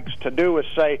left likes to do, is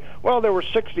say, well, there were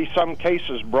 60-some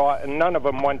cases brought and none of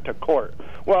them went to court.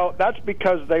 Well, that's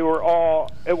because they were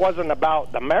all, it wasn't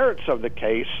about the merits of the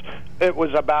case. It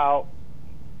was about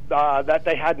that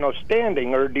they had no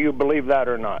standing, or do you believe that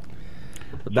or not?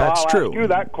 That's true. I'll ask you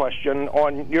that question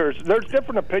on yours. There's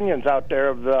different opinions out there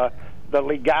of the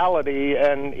legality,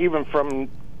 and even from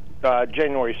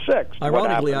January 6th.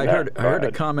 Ironically, I heard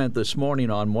a comment this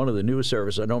morning on one of the news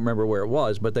services. I don't remember where it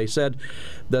was, but they said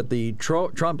that the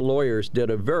Trump lawyers did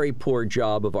a very poor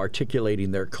job of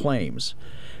articulating their claims,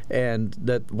 and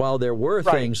that while there were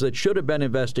things that should have been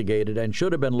investigated and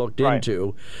should have been looked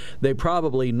into, they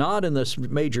probably not in the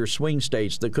major swing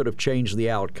states that could have changed the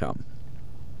outcome.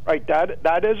 Right,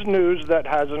 that is news that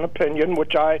has an opinion,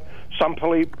 which some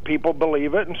people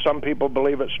believe it, and some people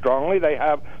believe it strongly.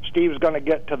 Steve's going to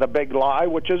get to the big lie,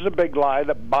 which is a big lie,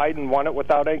 that Biden won it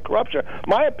without any corruption.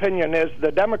 My opinion is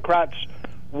the Democrats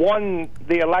won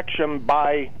the election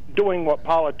by doing what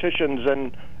politicians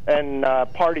and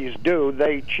parties do.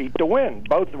 They cheat to win.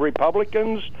 Both the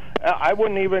Republicans, I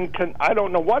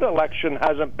don't know what election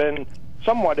hasn't been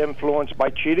somewhat influenced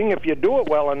by cheating. If you do it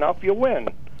well enough, you win.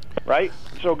 Right?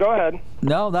 So go ahead.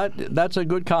 No, that's a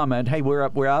good comment. Hey,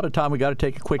 we're out of time. We got to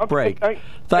take a quick break.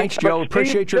 Thanks, Joe.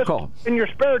 Appreciate your call. In your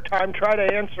spare time, try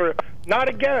to answer. Not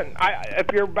again. If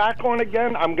you're back on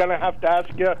again, I'm going to have to ask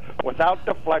you without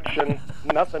deflection.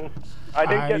 Nothing. I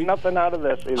didn't get nothing out of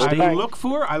this either. I look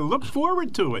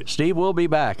forward to it. Steve will be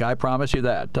back. I promise you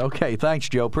that. Okay, thanks,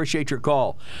 Joe. Appreciate your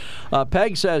call.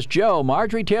 Peg says, Joe,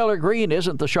 Marjorie Taylor Greene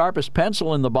isn't the sharpest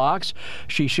pencil in the box.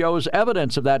 She shows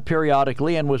evidence of that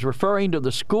periodically and was referring to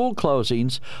the school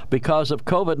closings because of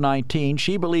COVID-19.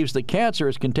 She believes that cancer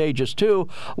is contagious too.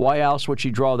 Why else would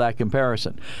she draw that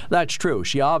comparison? That's true.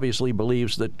 She obviously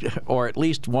believes that, or at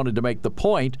least wanted to make the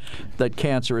point that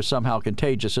cancer is somehow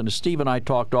contagious. And as Steve and I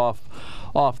talked off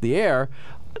the air,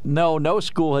 no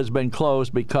school has been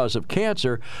closed because of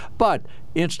cancer, but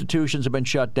institutions have been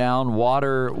shut down.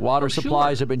 Water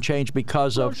supplies have been changed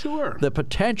because of the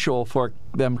potential for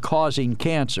them causing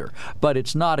cancer, but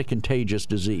it's not a contagious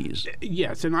disease.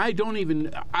 Yes, and I don't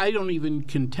even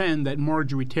contend that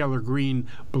Marjorie Taylor Greene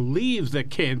believes that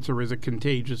cancer is a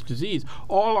contagious disease.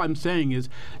 All I'm saying is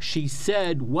she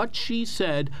said what she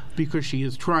said because she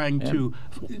is trying to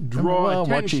draw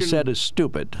attention. What she said is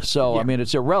stupid. So, I mean,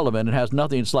 it's irrelevant. It has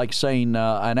nothing. It's like saying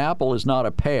an apple is not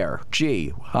a pear.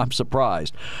 Gee, I'm surprised.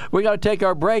 We got to take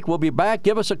our break. We'll be back.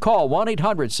 Give us a call,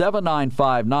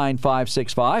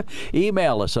 1-800-795-9565.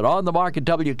 Email us at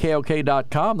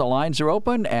onthemark@wkok.com. The lines are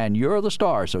open, and you're the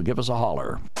star, so give us a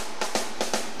holler.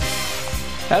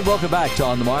 And welcome back to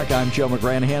On the Mark. I'm Joe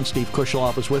McGranahan. Steve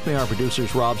Kusheloff is with me. Our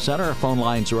producer's Rob Center. Our phone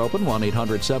lines are open,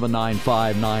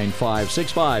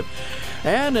 1-800-795-9565.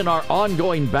 And in our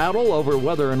ongoing battle over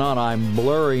whether or not I'm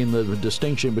blurring the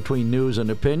distinction between news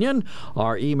and opinion,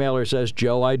 our emailer says,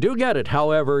 Joe, I do get it.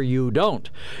 However, you don't.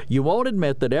 You won't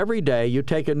admit that every day you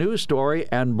take a news story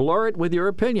and blur it with your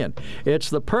opinion. It's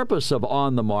the purpose of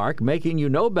On the Mark, making you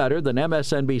no better than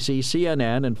MSNBC,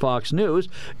 CNN, and Fox News.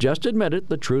 Just admit it.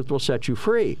 The truth will set you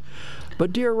free.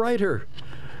 But, dear writer,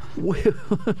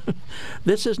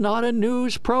 this is not a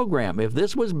news program. If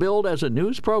this was billed as a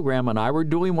news program and I were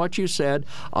doing what you said,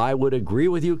 I would agree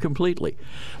with you completely.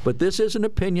 But this is an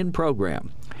opinion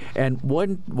program. And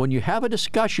when you have a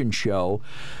discussion show,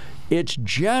 it's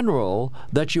general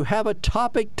that you have a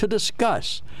topic to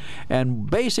discuss.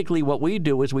 And basically what we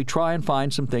do is we try and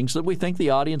find some things that we think the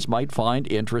audience might find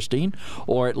interesting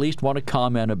or at least want to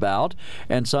comment about.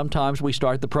 And sometimes we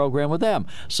start the program with them.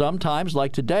 Sometimes,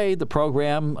 like today,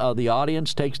 the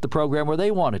audience takes the program where they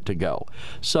want it to go.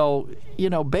 So,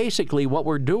 basically what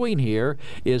we're doing here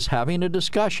is having a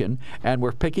discussion, and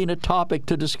we're picking a topic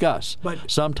to discuss. But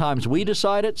sometimes we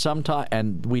decide it,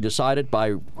 and we decide it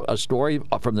by a story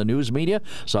from the news media.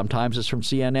 Sometimes it's from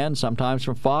CNN, sometimes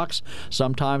from Fox,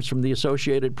 sometimes from the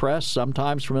Associated Press,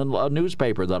 sometimes from a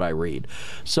newspaper that I read.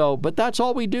 So, but that's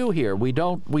all we do here. We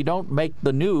don't make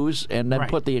the news and then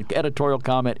put the editorial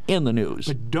comment in the news.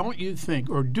 But don't you think,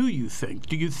 or do you think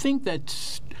that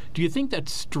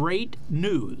straight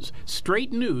news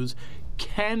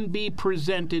can be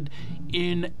presented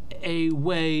in a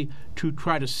way to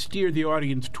try to steer the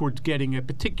audience towards getting a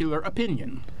particular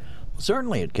opinion?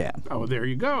 Certainly it can. Oh, there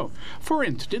you go. For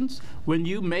instance, when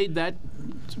you made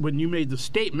the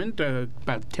statement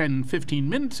about 10, 15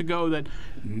 minutes ago that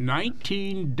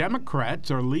 19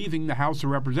 Democrats are leaving the House of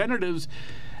Representatives,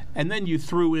 and then you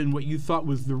threw in what you thought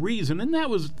was the reason, and that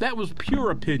was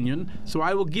pure opinion, so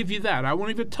I will give you that. I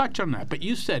won't even touch on that. But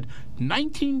you said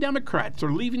 19 Democrats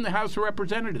are leaving the House of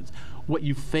Representatives. What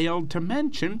you failed to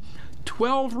mention,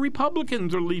 12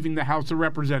 Republicans are leaving the House of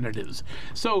Representatives.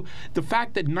 So the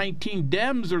fact that 19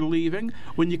 Dems are leaving,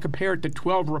 when you compare it to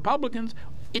 12 Republicans,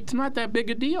 it's not that big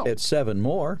a deal. It's 7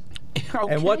 more.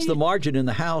 Okay. And what's the margin in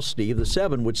the House, Steve? The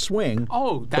 7 would swing.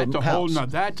 Oh, that's a whole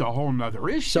nother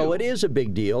issue. So it is a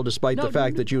big deal, despite the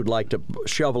fact that you'd like to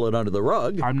shovel it under the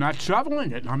rug. I'm not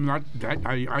shoveling it. I'm not.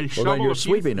 I shovel. Well, then you're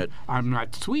sweeping it. I'm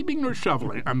not sweeping or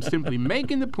shoveling it. I'm simply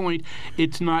making the point.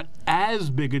 It's not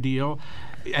as big a deal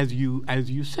as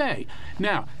you say.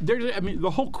 Now,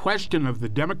 the whole question of the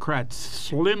Democrats'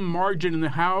 slim margin in the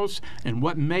House and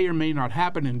what may or may not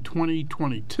happen in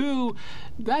 2022,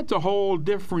 that's a whole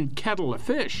different kettle of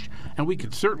fish, and we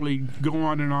could certainly go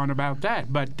on and on about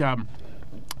that. But I'm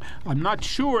not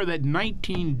sure that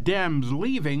 19 Dems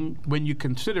leaving, when you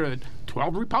consider that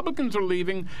 12 Republicans are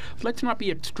leaving, let's not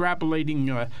be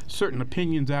extrapolating certain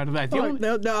opinions out of that.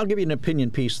 Now, I'll give you an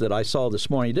opinion piece that I saw this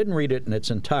morning. I didn't read it in its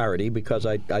entirety because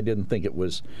I didn't think it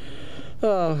was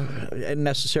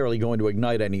necessarily going to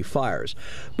ignite any fires.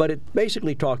 But it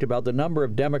basically talked about the number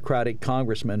of Democratic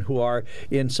congressmen who are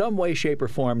in some way, shape, or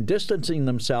form distancing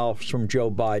themselves from Joe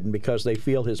Biden because they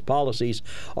feel his policies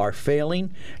are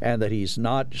failing and that he's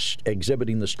not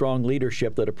exhibiting the strong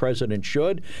leadership that a president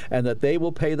should, and that they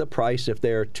will pay the price if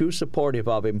they're too supportive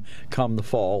of him come the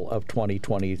fall of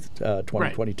 2022.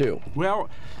 Right. Well,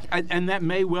 and that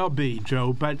may well be,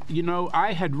 Joe, but,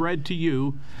 I had read to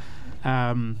you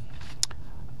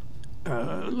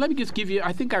let me just give you,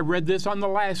 I think I read this on the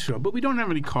last show, but we don't have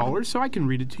any callers, so I can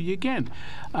read it to you again.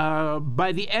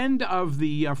 By the end of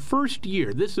the first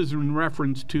year, this is in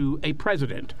reference to a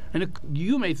president, and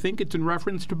you may think it's in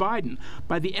reference to Biden.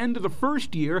 By the end of the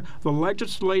first year, the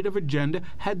legislative agenda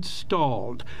had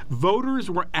stalled. Voters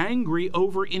were angry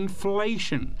over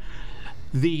inflation.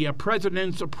 The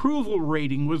president's approval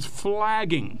rating was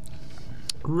flagging.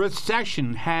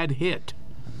 Recession had hit.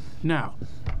 Now,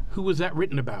 who was that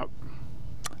written about?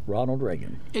 Ronald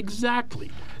Reagan. Exactly.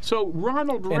 So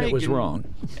Ronald Reagan. And it was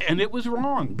wrong. And it was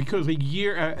wrong because a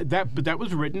year that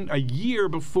was written a year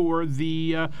before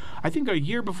I think a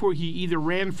year before he either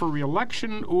ran for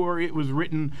re-election or it was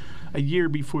written a year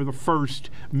before the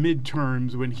first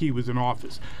midterms when he was in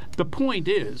office. The point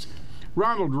is,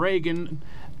 Ronald Reagan,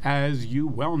 as you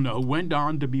well know, went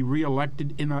on to be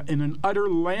reelected in an utter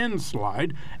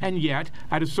landslide, and yet,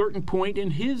 at a certain point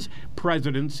in his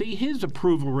presidency, his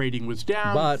approval rating was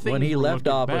down. But when he left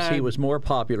office, he was more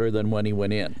popular than when he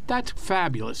went in. That's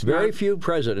fabulous. Very few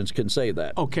presidents can say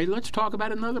that. Okay, let's talk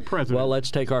about another president. Well, let's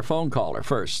take our phone caller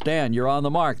first. Stan, you're on the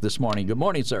mark this morning. Good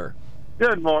morning, sir.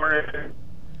 Good morning.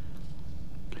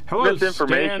 Hello,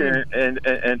 misinformation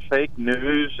and fake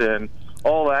news and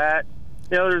all that.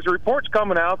 You know, there's reports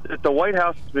coming out that the White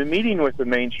House has been meeting with the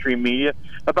mainstream media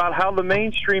about how the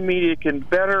mainstream media can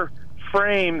better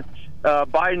frame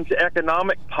Biden's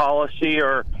economic policy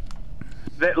or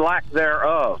that lack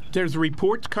thereof. There's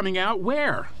reports coming out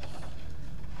where?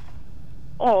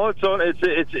 Oh,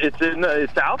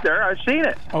 it's out there. I've seen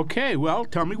it. Okay, well,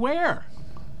 tell me where.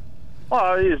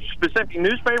 Well, specific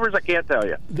newspapers, I can't tell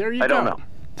you. There you go. I don't know.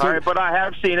 So, all right, but I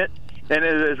have seen it. And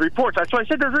there's reports. That's why I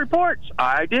said there's reports.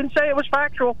 I didn't say it was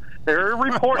factual. There are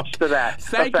reports to that.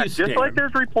 Thank you, Stan. Just like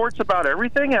there's reports about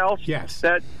everything else. Yes.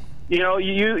 That, you know,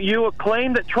 you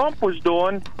claim that Trump was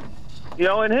doing, you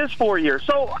know, in his 4 years.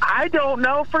 So I don't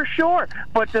know for sure.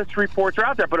 But those reports are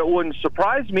out there. But it wouldn't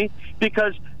surprise me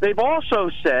because they've also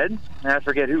said, and I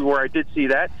forget where I did see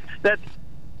that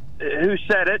who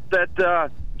said it, that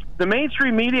the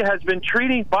mainstream media has been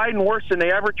treating Biden worse than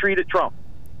they ever treated Trump.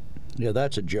 Yeah,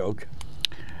 that's a joke.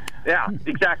 Yeah,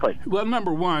 exactly. Well,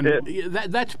 number one,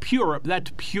 that's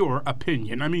pure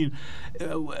opinion. I mean,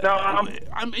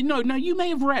 no, you may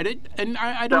have read it, and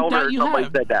I don't doubt you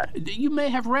have. Said that. You may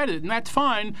have read it, and that's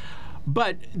fine.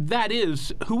 But that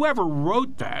is whoever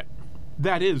wrote that.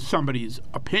 That is somebody's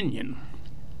opinion.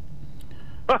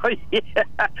 Oh, yeah.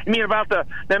 You mean about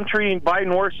them treating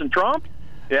Biden worse than Trump?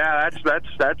 Yeah,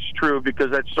 that's true because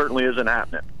that certainly isn't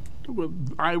happening. Well,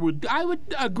 I would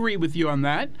agree with you on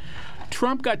that.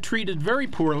 Trump got treated very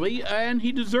poorly, and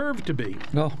he deserved to be.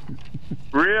 No.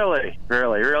 Really?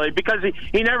 Because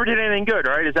he never did anything good,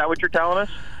 right? Is that what you're telling us?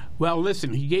 Well,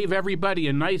 listen, he gave everybody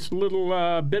a nice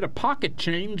little bit of pocket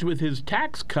change with his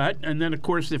tax cut, and then, of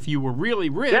course, if you were really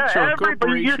rich or a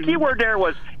corporation... Your keyword there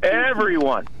was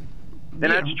everyone.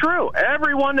 And that's true.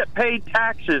 Everyone that paid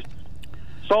taxes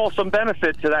saw some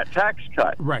benefit to that tax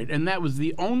cut. Right, and that was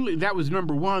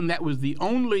number one. That was the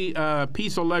only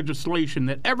piece of legislation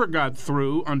that ever got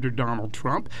through under Donald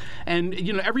Trump. And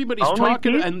you know, everybody's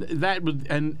talking,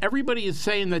 and everybody is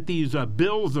saying that these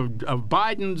bills of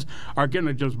Biden's are going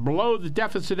to just blow the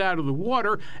deficit out of the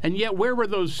water. And yet, where were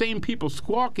those same people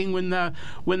squawking when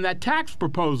that tax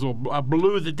proposal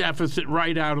blew the deficit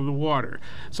right out of the water?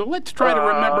 So let's try to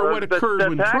remember what occurred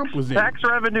when Trump was in. Tax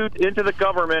revenue into the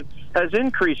government has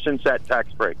increased since that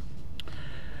tax break.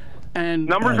 And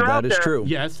numbers are out there. That is true.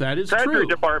 Yes, that is Treasury true.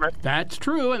 Department. That's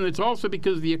true, and it's also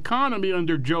because the economy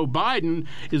under Joe Biden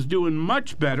is doing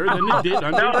much better than it did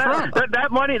under Trump.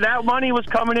 That money was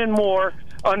coming in more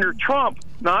under Trump,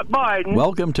 not Biden.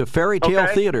 Welcome to Fairy Tale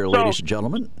Theater, ladies and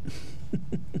gentlemen.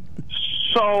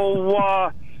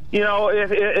 So, you know,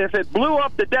 if it blew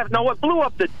up the deficit, now what blew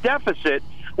up the deficit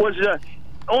was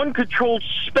uncontrolled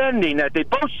spending that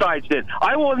both sides did.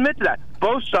 I will admit to that.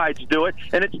 Both sides do it,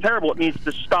 and it's terrible. It needs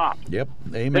to stop. Yep,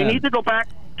 amen. They need to go back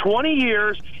 20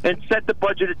 years and set the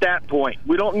budget at that point.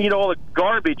 We don't need all the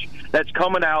garbage that's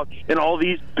coming out in all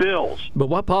these bills. But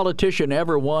what politician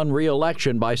ever won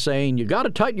re-election by saying, you got to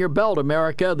tighten your belt,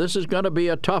 America, this is going to be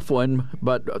a tough one,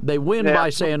 but they win by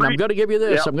saying, I'm going to give you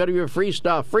this, I'm going to give you free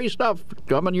stuff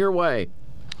coming your way.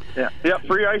 Yeah,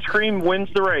 free ice cream wins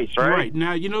the race, right? Right.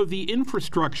 Now, you know, the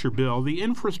infrastructure bill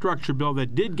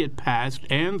that did get passed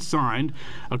and signed,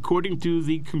 according to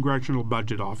the Congressional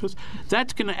Budget Office,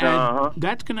 that's going to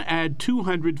add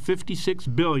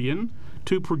 $256 billion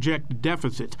to projected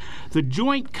deficits. The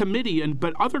Joint Committee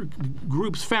but other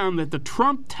groups found that the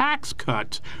Trump tax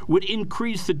cuts would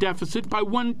increase the deficit by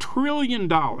 $1 trillion.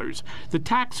 The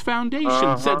Tax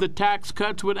Foundation said the tax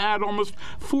cuts would add almost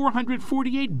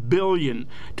 $448 billion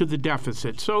to the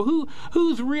deficit. So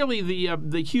who's really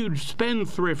the huge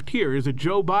spendthrift here? Is it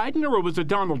Joe Biden or was it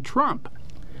Donald Trump?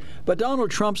 But Donald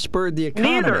Trump spurred the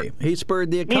economy. Neither. He spurred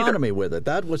the economy with it.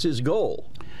 That was his goal.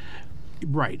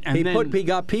 Right, and he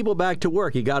got people back to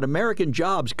work. He got American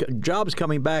jobs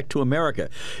coming back to America.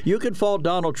 You could fault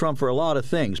Donald Trump for a lot of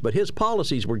things, but his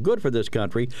policies were good for this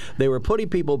country. They were putting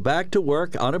people back to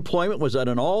work. Unemployment was at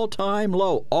an all-time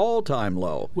low.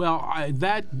 Well,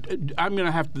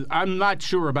 I'm not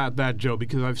sure about that, Joe,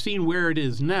 because I've seen where it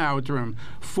is now. It's around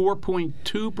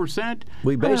 4.2%.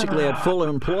 We basically had full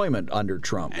employment under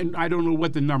Trump. And I don't know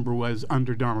what the number was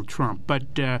under Donald Trump, but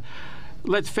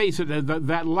let's face it,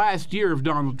 that last year of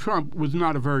Donald Trump was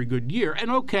not a very good year. And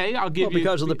okay, I'll give you...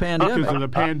 Because of the pandemic. Because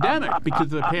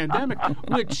of the pandemic,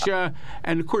 which,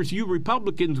 and of course you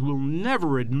Republicans will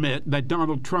never admit that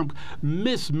Donald Trump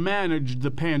mismanaged the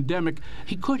pandemic.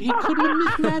 He couldn't have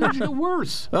mismanaged it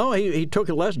worse. Oh, he took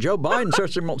it less. Joe Biden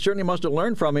certainly must have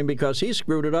learned from him because he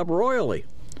screwed it up royally.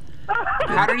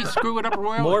 How did he screw it up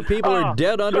royally? More people are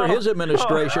dead under his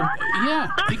administration. Yeah,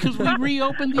 because we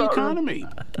reopened the economy.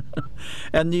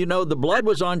 And, you know, the blood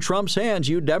was on Trump's hands.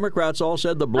 You Democrats all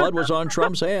said the blood was on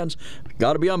Trump's hands.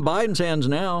 Got to be on Biden's hands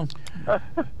now.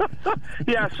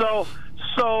 Yeah,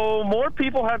 so more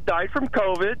people have died from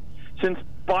COVID since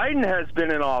Biden has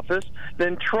been in office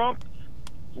than Trump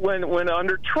when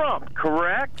under Trump,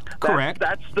 correct? Correct.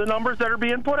 That's the numbers that are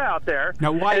being put out there.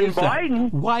 Now, why is Biden,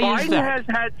 that? Why is Biden that?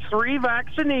 has had 3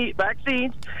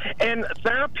 vaccines and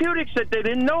therapeutics that they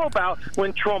didn't know about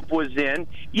when Trump was in,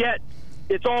 yet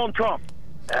it's all on Trump.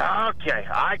 Okay,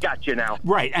 I got you now.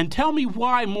 Right, and tell me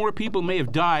why more people may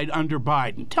have died under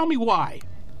Biden. Tell me why.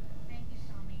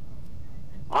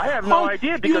 I have no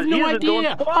idea because you have no he isn't doing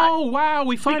idea. squat. Oh, wow,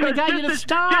 we finally got you to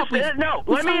stop. Let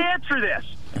me answer this.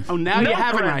 Oh, now you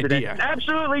have an idea.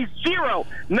 Absolutely zero.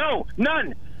 No,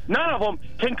 none. None of them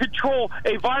can control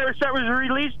a virus that was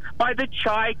released by the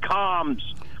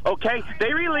Chi-Coms. Okay?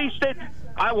 They released it,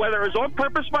 whether it was on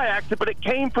purpose by accident, but it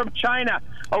came from China.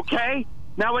 Okay?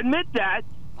 Now admit that.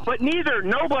 But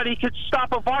nobody could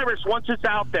stop a virus once it's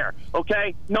out there.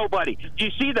 Okay? Nobody. Do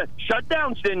you see the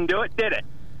shutdowns didn't do it, did it?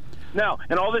 No.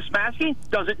 And all this masking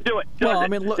doesn't do it.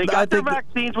 Look, they got their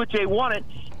vaccines, which they wanted,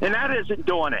 and that isn't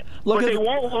doing it. But they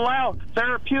won't allow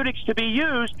therapeutics to be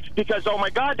used because, oh, my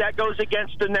God, that goes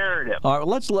against the narrative. All right,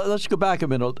 let's go back a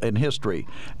minute in history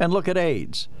and look at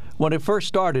AIDS. When it first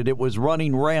started, it was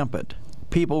running rampant.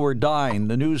 People were dying.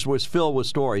 The news was filled with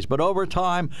stories. But over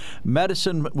time,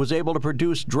 medicine was able to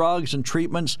produce drugs and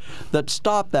treatments that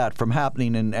stopped that from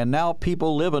happening. And now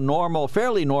people live a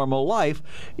fairly normal life,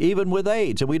 even with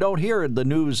AIDS. And we don't hear the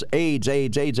news, AIDS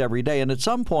every day. And at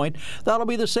some point, that'll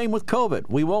be the same with COVID.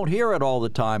 We won't hear it all the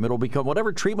time. It'll become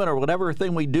whatever treatment or whatever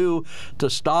thing we do to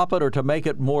stop it or to make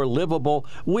it more livable,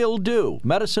 we'll do.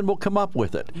 Medicine will come up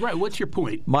with it. Right. What's your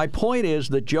point? My point is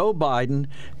that Joe Biden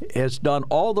has done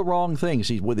all the wrong things.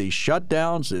 With these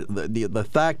shutdowns, the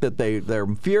fact that they're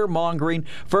fear-mongering.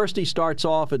 First he starts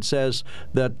off and says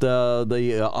that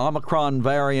the Omicron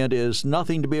variant is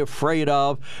nothing to be afraid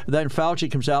of. Then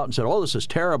Fauci comes out and said, oh, this is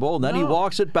terrible. And then he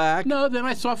walks it back. No, then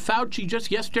I saw Fauci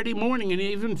just yesterday morning, and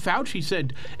even Fauci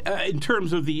said in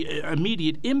terms of the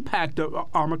immediate impact of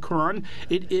Omicron,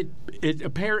 it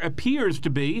appears to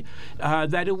be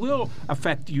that it will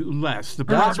affect you less.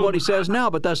 That's what he says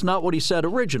now, but that's not what he said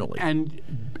originally. And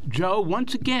Joe,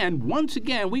 once again,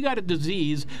 we got a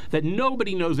disease that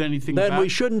nobody knows anything about. Then we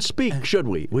shouldn't speak, should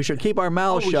we? We should keep our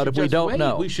mouths shut if we don't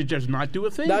know. We should just not do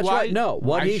a thing. That's right. No.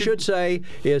 What he should say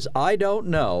is, I don't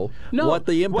know what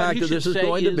the impact of this is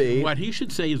going to be. What he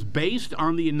should say is, based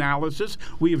on the analysis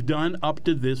we have done up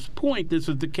to this point, this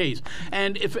is the case.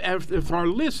 And if our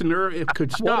listener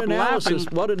could stop laughing.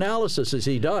 What analysis has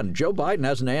he done? Joe Biden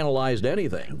hasn't analyzed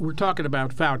anything. We're talking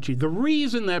about Fauci. The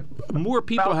reason that more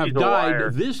people have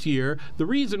died this year,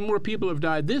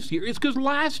 is because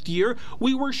last year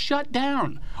we were shut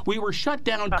down. We were shut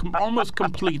down almost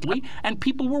completely, and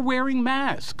people were wearing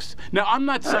masks. Now, I'm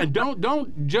not saying,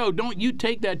 Joe, don't you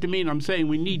take that to mean I'm saying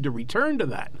we need to return to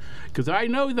that, because I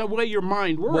know the way your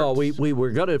mind works. Well, we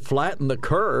were going to flatten the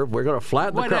curve. We're going to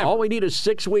flatten the curve. All we need is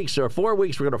 6 weeks or 4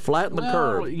 weeks. We're going to flatten the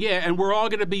curve. Yeah, and we're all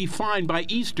going to be fine by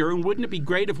Easter. And wouldn't it be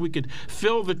great if we could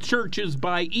fill the churches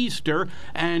by Easter,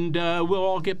 and we'll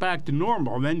all get back to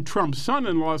normal? Then Trump Trump's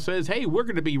son-in-law says, hey, we're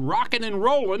going to be rocking and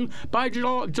rolling by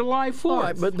July 4th. All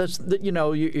right, but that's,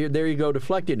 there you go,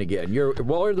 deflecting again. You're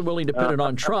more than willing to pin it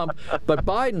on Trump, but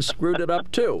Biden screwed it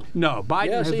up too. No,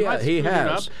 Biden has not screwed it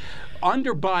up.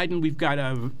 Under Biden, we've got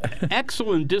an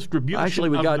excellent distribution of the vaccine. Actually,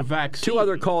 we got 2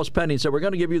 other calls pending, so we're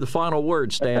going to give you the final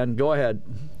word, Stan. Go ahead.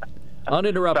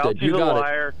 Uninterrupted. Fauci's You got a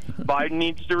liar. Biden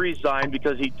needs to resign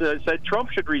because he said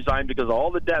Trump should resign because of all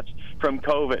the deaths from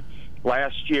COVID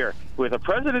last year. With a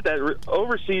president that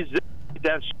oversees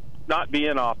deaths not be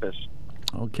in office.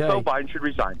 Okay. So Biden should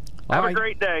resign. Have a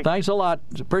great day. Thanks a lot.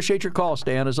 Appreciate your call,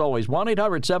 Stan, as always.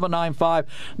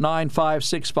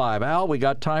 1-800-795-9565. Al, we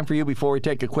got time for you before we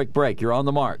take a quick break. You're on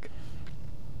the mark.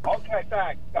 Okay,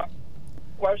 thanks.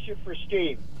 Question for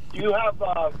Steve. Do you have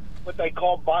what they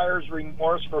call buyer's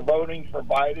remorse for voting for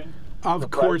Biden? Of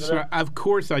course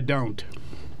I don't.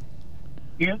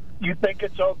 You think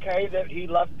it's okay that he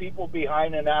left people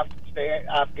behind in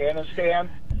Afghanistan?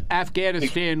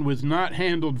 Afghanistan was not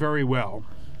handled very well.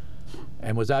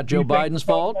 And was that Joe Biden's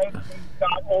fault?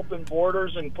 Not open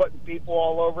borders and putting people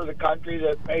all over the country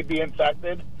that may be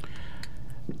infected?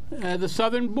 The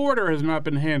southern border has not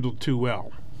been handled too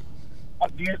well.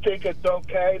 Do you think it's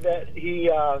okay that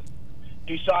he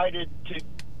decided to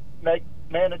make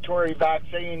mandatory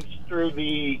vaccines through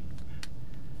the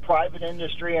private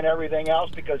industry and everything else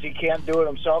because he can't do it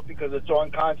himself because it's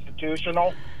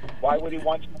unconstitutional? Why would he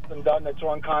want something done that's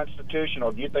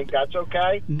unconstitutional? Do you think that's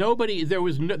okay?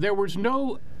 The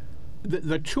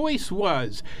choice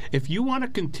was, if you want to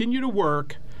continue to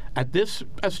work at this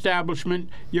establishment,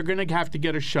 you're going to have to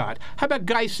get a shot. How about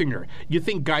Geisinger? You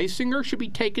think Geisinger should be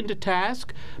taken to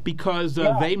task because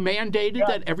they mandated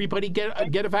that everybody get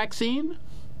a vaccine?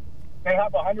 They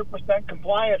have 100%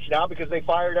 compliance now because they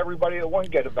fired everybody that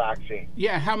wouldn't get a vaccine.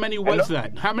 Yeah, how many was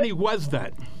that? How many was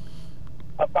that?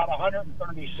 About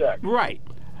 136. Right.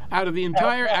 Out of the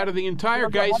entire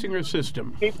Geisinger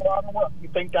system. People out of work. You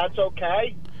think that's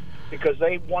okay? Because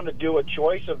they want to do a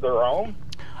choice of their own?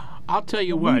 I'll tell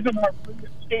you what.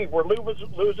 Steve, we're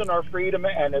losing our freedom,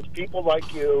 and it's people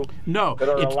like you. No,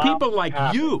 it's people like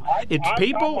you. It's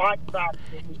people.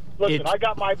 Listen, I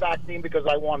got my vaccine because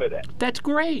I wanted it. That's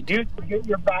great. You get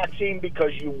your vaccine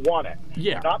because you want it.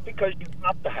 Yeah. Not because you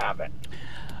have to have it.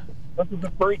 This is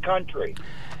a free country.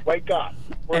 Wake up.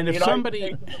 And if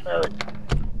somebody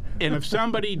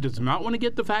does not want to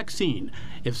get the vaccine,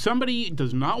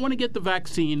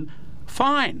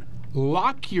 fine.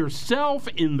 Lock yourself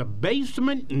in the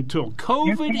basement until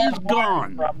COVID is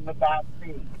gone. From the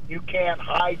vaccine. You can't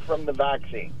hide from the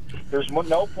vaccine. There's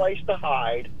no place to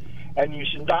hide, and you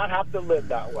should not have to live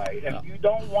that way. If you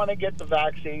don't want to get the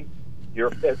vaccine,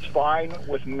 it's fine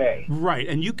with me. Right,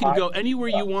 and you can go anywhere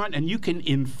you want, and you can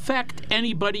infect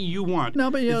anybody you want.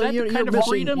 No, but is that the kind of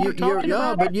freedom we're talking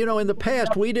about? But in the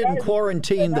past we didn't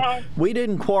quarantine the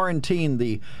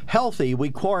healthy. We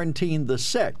quarantined the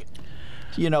sick.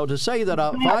 To say that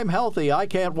if I'm healthy, I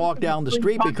can't walk down the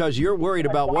street because you're worried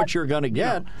about what you're going to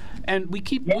get. And we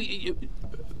keep going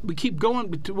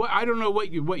to. I don't know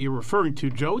what you're referring to,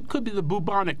 Joe. It could be the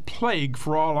bubonic plague,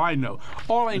 for all I know.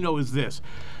 All I know is this: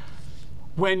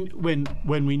 when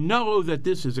we know that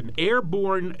this is an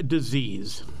airborne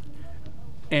disease,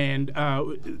 and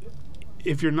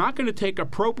if you're not going to take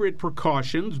appropriate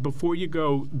precautions before you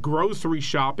go grocery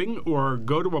shopping or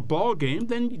go to a ball game,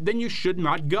 then you should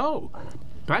not go.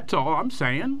 That's all I'm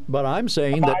saying. But I'm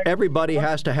saying that everybody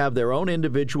has to have their own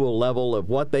individual level of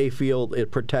what they feel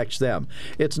it protects them.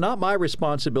 It's not my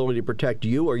responsibility to protect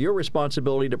you or your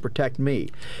responsibility to protect me.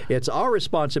 It's our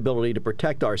responsibility to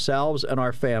protect ourselves and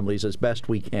our families as best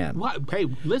we can. Well, hey,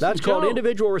 listen, that's Joe, called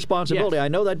individual responsibility. Yes. I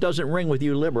know that doesn't ring with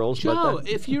you liberals. Joe, but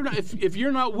if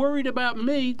you're not worried about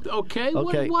me, okay.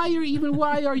 Why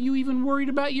are you even worried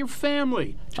about your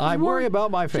family? I worry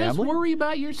about my family. Just worry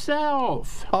about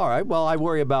yourself. All right. Well, I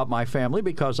worry about my family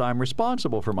because I'm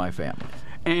responsible for my family.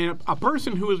 And a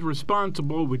person who is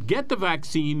responsible would get the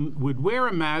vaccine, would wear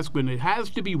a mask when it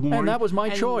has to be worn. And that was my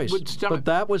choice. But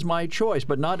that was my choice.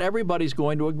 But not everybody's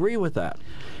going to agree with that.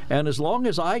 And as long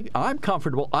as I'm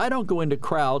comfortable, I don't go into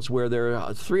crowds where there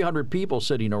are 300 people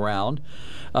sitting around,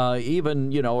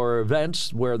 even, or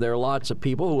events where there are lots of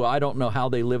people who I don't know how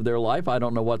they live their life. I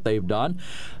don't know what they've done.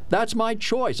 That's my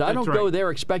choice. I don't go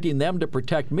there expecting them to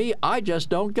protect me. I just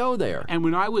don't go there. And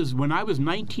when I was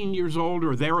 19 years old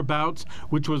or thereabouts,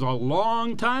 which was a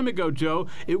long time ago, Joe,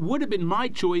 it would have been my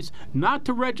choice not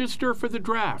to register for the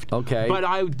draft. Okay. But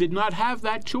I did not have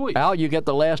that choice. Al, you get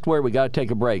the last word. We got to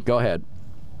take a break. Go ahead.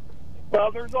 Well,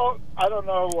 I don't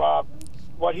know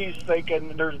what he's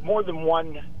thinking. There's more than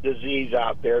one disease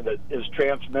out there that is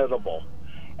transmittable.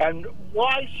 And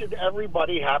why should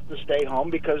everybody have to stay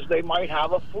home? Because they might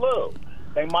have a flu.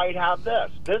 They might have this.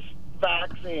 This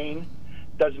vaccine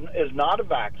is not a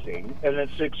vaccine, and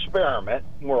it's an experiment.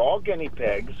 We're all guinea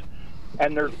pigs,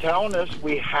 and they're telling us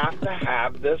we have to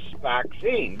have this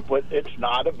vaccine, but it's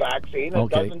not a vaccine. It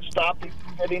doesn't stop you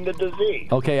from getting the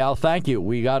disease. Okay, Al, thank you.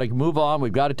 We got to move on.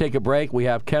 We've got to take a break. We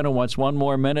have Ken who wants one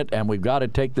more minute, and we've got to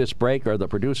take this break or the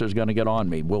producer's going to get on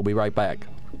me. We'll be right back.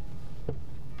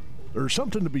 There's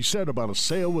something to be said about a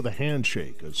sale with a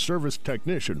handshake, a service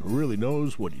technician who really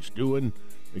knows what he's doing.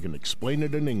 They can explain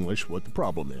it in English what the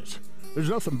problem is. There's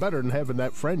nothing better than having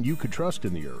that friend you could trust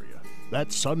in the area.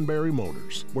 That's Sunbury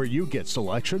Motors, where you get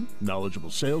selection,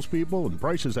 knowledgeable salespeople, and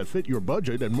prices that fit your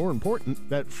budget, and more important,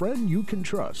 that friend you can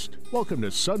trust. Welcome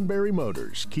to Sunbury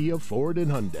Motors, Kia, Ford,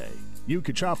 and Hyundai. You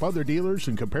could shop other dealers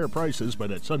and compare prices,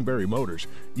 but at Sunbury Motors,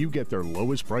 you get their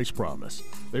lowest price promise.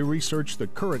 They research the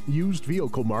current used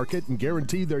vehicle market and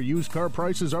guarantee their used car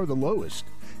prices are the lowest.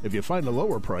 If you find a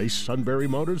lower price, Sunbury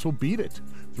Motors will beat it.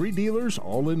 3 dealers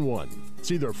all in one.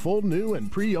 See their full new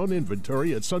and pre-owned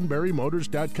inventory at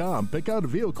sunburymotors.com. Pick out a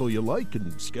vehicle you like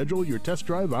and schedule your test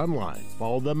drive online.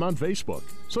 Follow them on Facebook.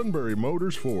 Sunbury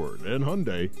Motors Ford and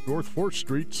Hyundai, North 4th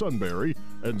Street, Sunbury,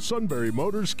 and Sunbury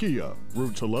Motors Kia,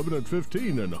 routes 11 and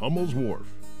 15 in Hummel's Wharf.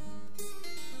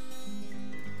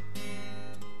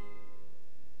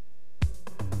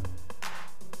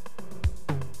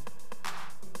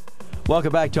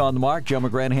 Welcome back to On the Mark. Joe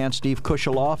McGranahan, Steve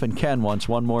Kushaloff, and Ken wants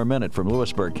one more minute from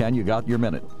Lewisburg. Ken, you got your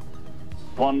minute.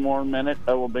 One more minute.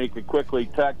 I will make it quickly.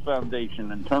 Tax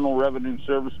Foundation Internal Revenue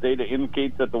Service data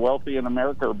indicates that the wealthy in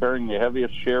America are bearing the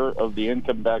heaviest share of the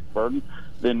income tax burden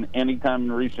than any time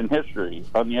in recent history.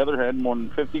 On the other hand, more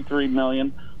than 53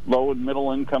 million low and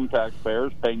middle income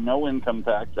taxpayers pay no income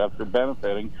tax after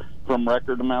benefiting from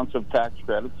record amounts of tax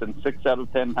credits, and 6 out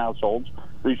of 10 households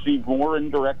receive more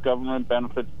indirect government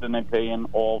benefits than they pay in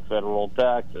all federal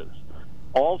taxes.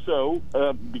 Also,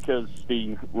 because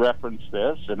Steve referenced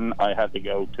this, and I had to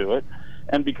go to it,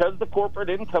 and because the corporate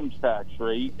income tax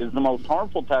rate is the most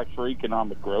harmful tax for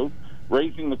economic growth,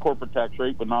 raising the corporate tax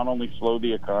rate would not only slow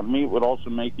the economy, it would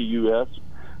also make the U.S.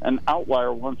 an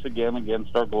outlier once again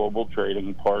against our global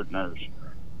trading partners.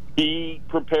 Be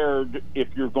prepared. If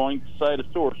you're going to cite a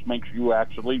source, make sure you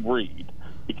actually read,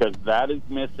 because that is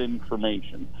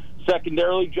misinformation.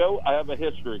 Secondarily, Joe, I have a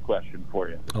history question for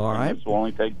you. All right. This will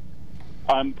only take...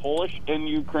 I'm Polish and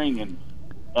Ukrainian.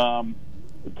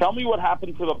 Tell me what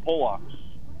happened to the Polacks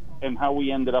and how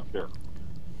we ended up there.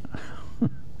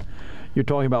 You're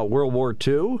talking about World War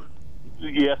II?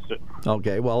 Yes, sir.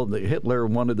 Okay, well, Hitler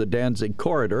wanted the Danzig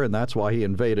Corridor, and that's why he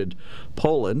invaded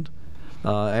Poland.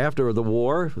 After the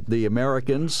war, the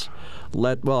Americans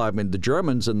the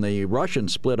Germans and the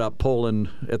Russians split up Poland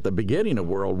at the beginning of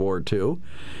World War II.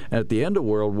 And at the end of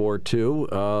World War II,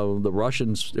 the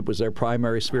Russians, it was their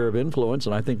primary sphere of influence,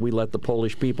 and I think we let the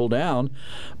Polish people down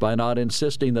by not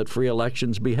insisting that free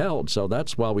elections be held. So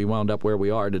that's why we wound up where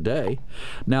we are today.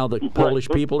 Now the Polish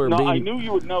people are being... I knew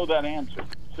you would know that answer.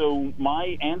 So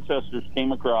my ancestors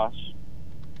came across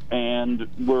and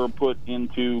were put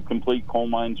into complete coal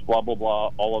mines, blah, blah,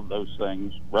 blah, all of those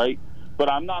things, right? But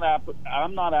I'm not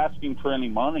asking for any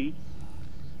money.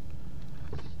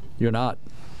 You're not?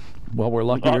 Well, we're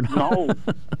lucky you're not. No.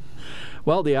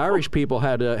 Well, the Irish people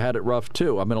had it rough,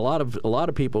 too. I mean, a lot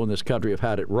of people in this country have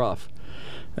had it rough.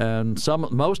 And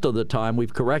most of the time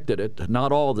we've corrected it.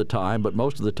 Not all the time, but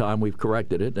most of the time we've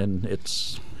corrected it, and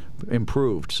it's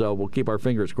improved. So we'll keep our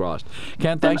fingers crossed.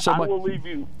 Ken, thanks so much.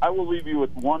 I will leave you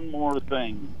with one more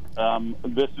thing.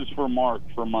 This is for Mark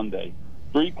for Monday.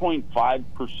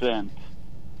 3.5%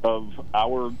 of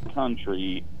our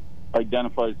country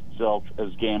identifies itself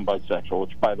as gay and bisexual,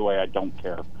 which, by the way, I don't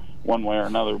care one way or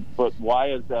another. But why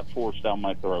is that forced down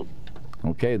my throat?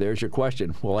 Okay, there's your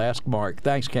question. We'll ask Mark.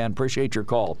 Thanks, Ken. Appreciate your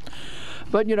call.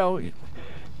 But,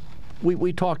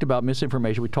 we talked about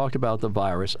misinformation. We talked about the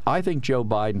virus. I think Joe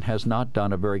Biden has not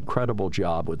done a very credible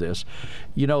job with this.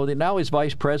 Now his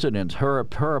vice president, her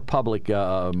public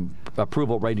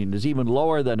approval rating is even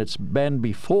lower than it's been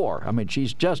before. I mean,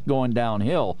 she's just going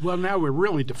downhill. Well, now we're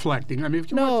really deflecting. I mean,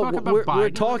 if you want to talk about Biden, we're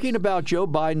talking about Joe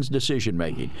Biden's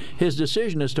decision-making. His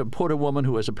decision is to put a woman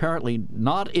who is apparently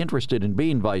not interested in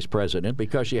being vice president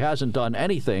because she hasn't done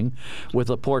anything with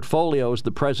the portfolios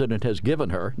the president has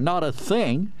given her. Not a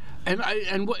thing.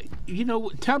 And what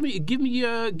tell me, give me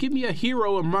a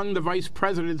hero among the vice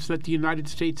presidents that the United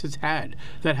States has had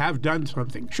that have done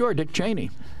something. Sure, Dick Cheney.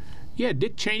 Yeah,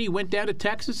 Dick Cheney went down to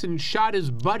Texas and shot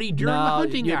his buddy during the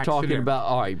hunting you're accident. Talking about,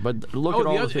 all right, but look at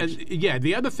all the things.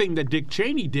 The other thing that Dick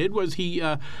Cheney did was he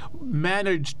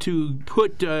managed to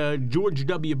put George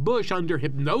W. Bush under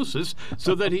hypnosis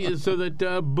so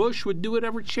that Bush would do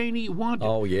whatever Cheney wanted.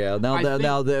 Oh, yeah.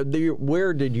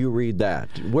 Where did you read that?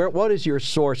 What is your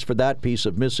source for that piece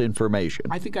of misinformation?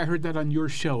 I think I heard that on your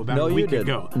show about a week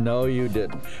ago. No, you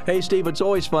didn't. Hey, Steve, it's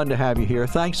always fun to have you here.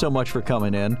 Thanks so much for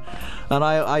coming in.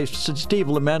 And Steve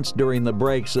laments during the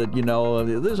breaks that,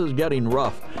 this is getting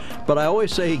rough. But I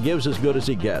always say he gives as good as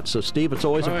he gets. So, Steve, it's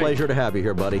always a pleasure to have you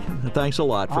here, buddy. Thanks a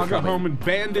lot for coming. I'll go home and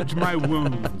bandage my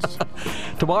wounds.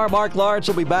 Tomorrow, Mark Lawrence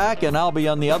will be back, and I'll be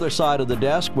on the other side of the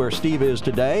desk where Steve is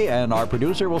today, and our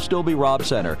producer will still be Rob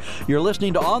Center. You're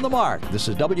listening to On the Mark. This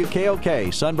is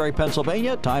WKOK, Sunbury,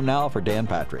 Pennsylvania. Time now for Dan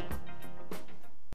Patrick.